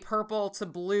is a purple to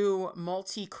blue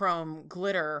multi-chrome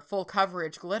glitter, full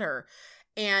coverage glitter.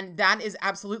 And that is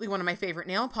absolutely one of my favorite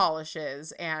nail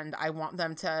polishes, and I want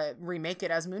them to remake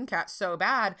it as Mooncat so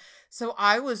bad. So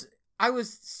I was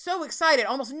so excited.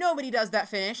 Almost nobody does that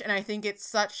finish, and I think it's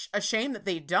such a shame that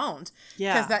they don't.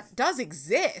 Yeah. Because that does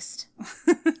exist.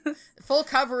 Full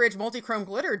coverage multi-chrome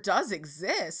glitter does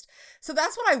exist. So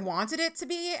that's what I wanted it to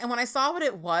be. And when I saw what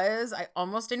it was, I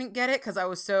almost didn't get it because I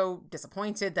was so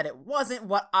disappointed that it wasn't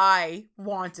what I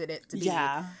wanted it to be.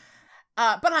 Yeah.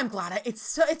 But I'm glad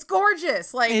it's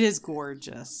gorgeous. Like, it is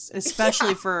gorgeous,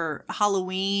 especially for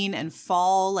Halloween and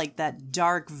fall, like that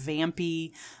dark,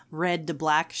 vampy red to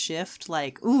black shift.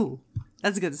 Like, ooh,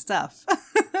 that's good stuff.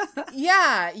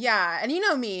 Yeah. And you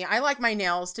know me, I like my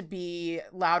nails to be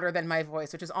louder than my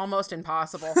voice, which is almost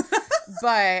impossible.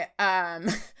 But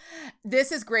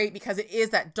this is great because it is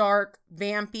that dark,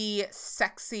 vampy,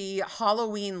 sexy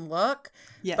Halloween look.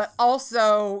 Yes. But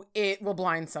also it will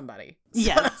blind somebody.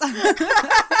 Yes.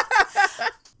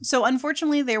 So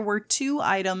unfortunately, there were two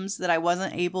items that I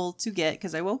wasn't able to get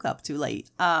because I woke up too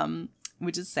late,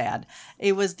 which is sad.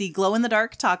 It was the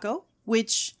glow-in-the-dark taco,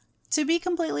 which, to be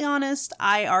completely honest,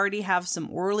 I already have some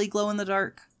Orly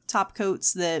glow-in-the-dark top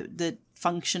coats that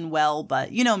function well,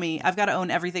 but you know me, I've got to own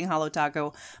everything Hollow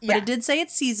Taco. But it did say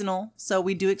it's seasonal, so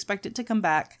we do expect it to come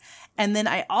back. And then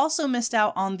I also missed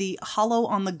out on the Hollow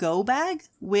on the Go bag,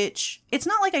 which it's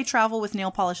not like I travel with nail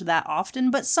polish that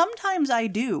often, but sometimes I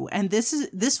do. And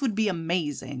this would be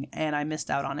amazing, and I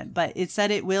missed out on it. But it said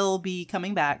it will be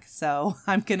coming back, so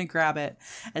I'm going to grab it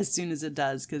as soon as it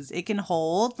does, because it can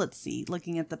hold, let's see,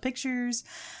 looking at the pictures,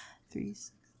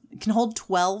 it can hold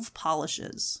 12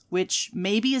 polishes, which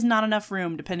maybe is not enough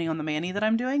room depending on the mani that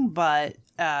I'm doing, but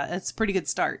it's a pretty good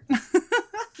start.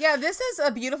 Yeah, this is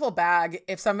a beautiful bag.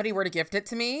 If somebody were to gift it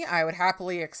to me, I would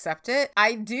happily accept it.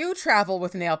 I do travel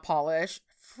with nail polish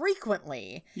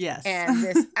frequently. Yes. And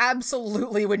this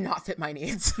absolutely would not fit my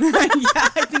needs. Yeah,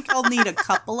 I think I'll need a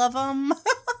couple of them.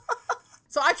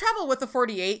 So I travel with the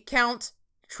 48 count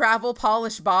travel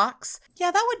polish box.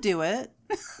 Yeah, that would do it.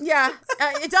 Yeah,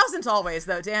 it doesn't always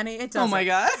though, Danny. It doesn't. Oh my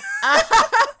God.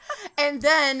 And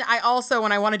then I also,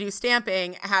 when I want to do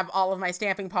stamping, have all of my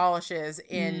stamping polishes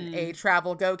in a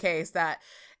travel go case that,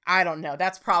 I don't know,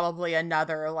 that's probably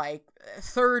another like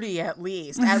 30 at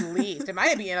least. It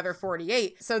might be another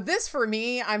 48. So this for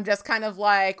me, I'm just kind of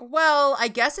like, well, I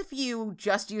guess if you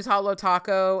just use Holo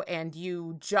Taco and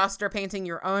you just are painting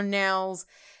your own nails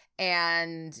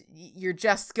and you're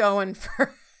just going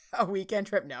for a weekend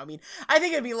trip. No, I mean, I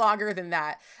think it'd be longer than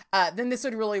that. Then this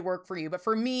would really work for you. But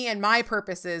for me and my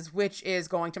purposes, which is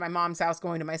going to my mom's house,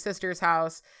 going to my sister's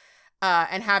house,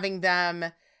 and having them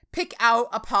pick out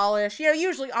a polish. You know,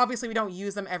 usually, obviously, we don't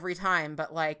use them every time,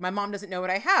 but like my mom doesn't know what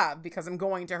I have because I'm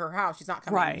going to her house. She's not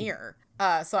coming here.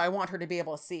 So I want her to be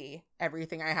able to see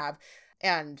everything I have.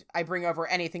 And I bring over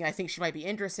anything I think she might be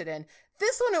interested in.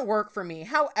 This wouldn't work for me.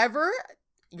 However,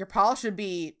 your polish should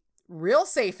be real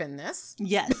safe in this.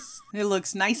 Yes. It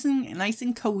looks nice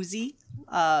and cozy.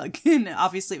 And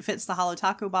obviously it fits the Holo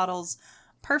Taco bottles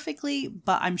perfectly,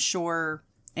 but I'm sure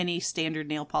any standard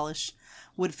nail polish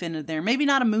would fit in there. Maybe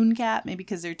not a moon cap, maybe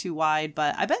because they're too wide,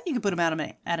 but I bet you could put them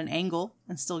at an angle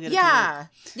and still get it to work.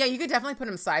 Yeah, you could definitely put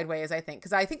them sideways, I think,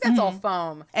 because I think that's all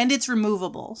foam. And it's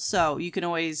removable, so you can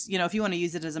always, you know, if you want to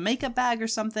use it as a makeup bag or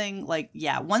something, like,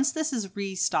 yeah, once this is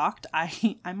restocked,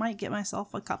 I might get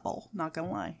myself a couple, not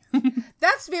gonna lie.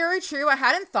 That's very true. I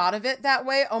hadn't thought of it that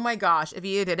way. Oh my gosh, if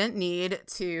you didn't need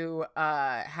to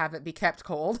have it be kept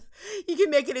cold, you can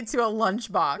make it into a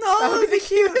lunchbox. Oh, that would be the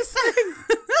cutest thing.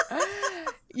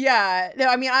 Yeah, no,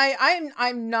 I mean,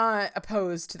 I'm not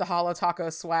opposed to the Holo Taco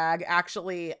swag.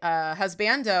 Actually,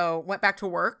 husbando went back to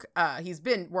work. He's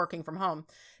been working from home,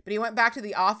 but he went back to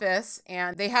the office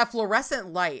and they have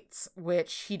fluorescent lights,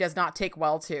 which he does not take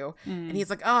well to. And he's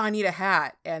like, oh, I need a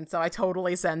hat. And so I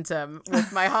totally sent him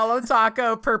with my Holo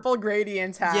Taco purple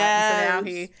gradient hat. Yes. So now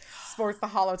he sports the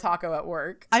Holo Taco at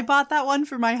work. I bought that one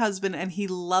for my husband and he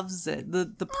loves it. The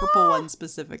purple one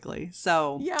specifically.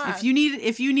 So yeah. if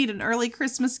you need an early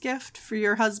Christmas gift for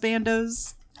your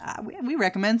husbandos, we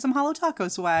recommend some Holo Taco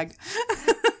swag.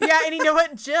 Yeah, and you know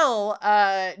what?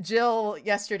 Jill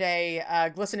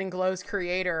yesterday, Glisten and Glow's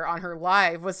creator on her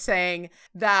live was saying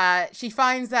that she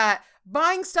finds that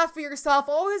buying stuff for yourself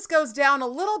always goes down a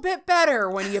little bit better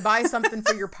when you buy something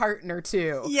for your partner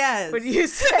too. Yes. When you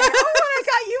say, oh, I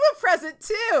got you a present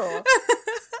too.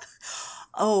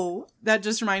 Oh, that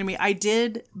just reminded me. I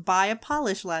did buy a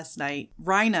polish last night.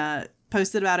 Rhina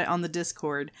posted about it on the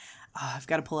Discord. Oh, I've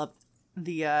got to pull up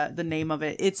the name of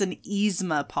it. It's an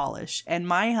Yzma polish, and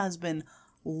my husband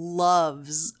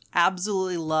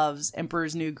absolutely loves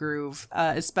Emperor's New Groove,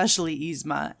 especially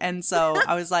Yzma. And so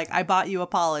I was like, I bought you a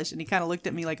polish, and he kind of looked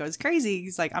at me like I was crazy.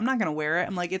 He's like, I'm not gonna wear it.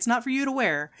 I'm like, it's not for you to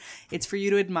wear, it's for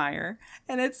you to admire.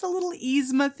 And it's a little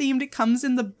Yzma themed. It comes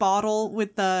in the bottle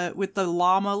with the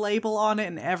llama label on it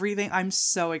and everything. I'm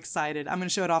so excited. I'm gonna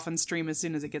show it off on stream as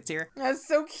soon as it gets here. That's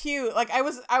so cute. Like I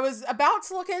was about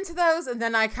to look into those, and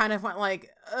then I kind of went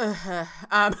like,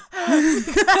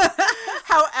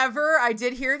 however, I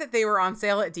did hear that they were on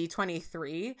sale at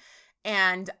D23,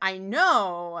 and I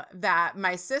know that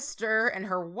my sister and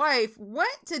her wife went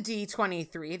to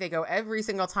D23. They go every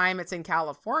single time it's in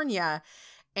California,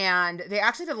 and they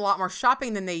actually did a lot more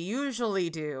shopping than they usually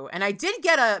do. And I did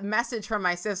get a message from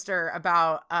my sister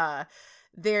about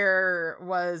there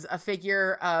was a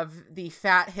figure of the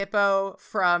fat hippo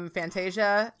from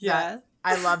Fantasia that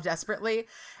I love desperately.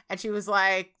 And she was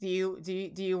like, do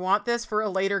you want this for a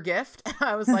later gift? And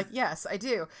I was like, yes, I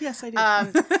do. Yes, I do.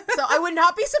 So I would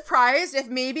not be surprised if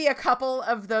maybe a couple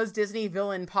of those Disney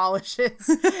villain polishes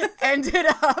ended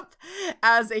up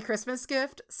as a Christmas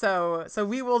gift. So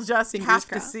we will just have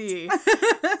to see.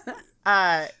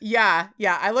 Yeah,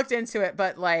 I looked into it,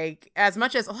 but like, as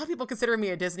much as a lot of people consider me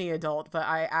a Disney adult, but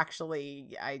I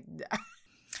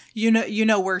you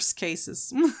know worse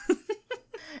cases.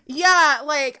 Yeah,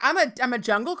 like I'm a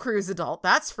Jungle Cruise adult,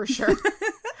 that's for sure.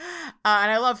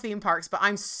 And I love theme parks, but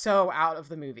I'm so out of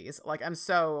the movies. Like I'm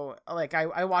so like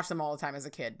I watched them all the time as a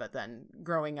kid, but then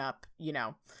growing up, you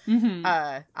know,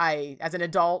 I as an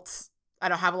adult, I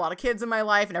don't have a lot of kids in my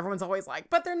life, and everyone's always like,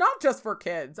 but they're not just for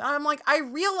kids. I'm like, I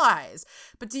realize,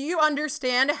 but do you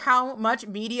understand how much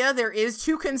media there is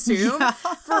to consume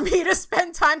for me to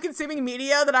spend time consuming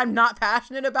media that I'm not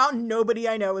passionate about and nobody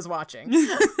I know is watching?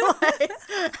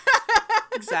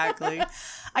 Exactly.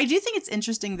 I do think it's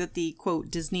interesting that the,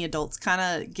 quote, Disney adults kind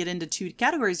of get into two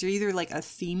categories. You're either like a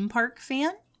theme park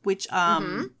fan, which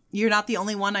you're not the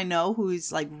only one I know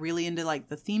who's like really into like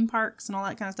the theme parks and all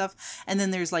that kind of stuff. And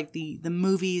then there's like the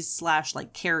movies /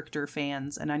 like character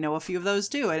fans. And I know a few of those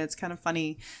too. And it's kind of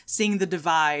funny seeing the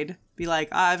divide. Be like,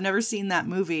 I've never seen that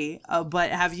movie,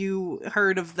 but have you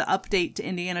heard of the update to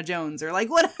Indiana Jones? Or like,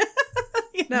 what?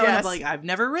 And I'm like, I've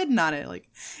never ridden on it. Like,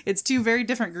 it's two very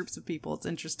different groups of people. It's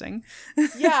interesting.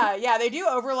 yeah, they do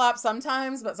overlap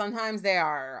sometimes, but sometimes they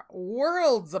are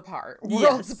worlds apart.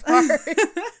 Apart.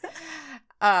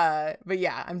 But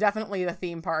yeah, I'm definitely the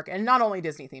theme park, and not only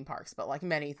Disney theme parks, but like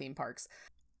many theme parks.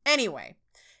 Anyway,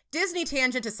 Disney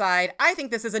tangent aside, I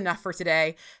think this is enough for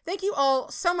today. Thank you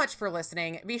all so much for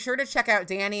listening. Be sure to check out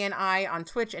Danny and I on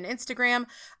Twitch and Instagram.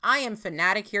 I am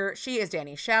Fanatic here. She is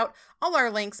Danny Shout. All our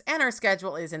links and our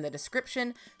schedule is in the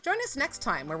description. Join us next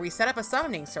time where we set up a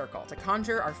summoning circle to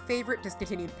conjure our favorite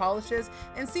discontinued polishes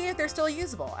and see if they're still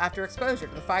usable after exposure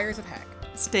to the fires of heck.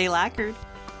 Stay lacquered.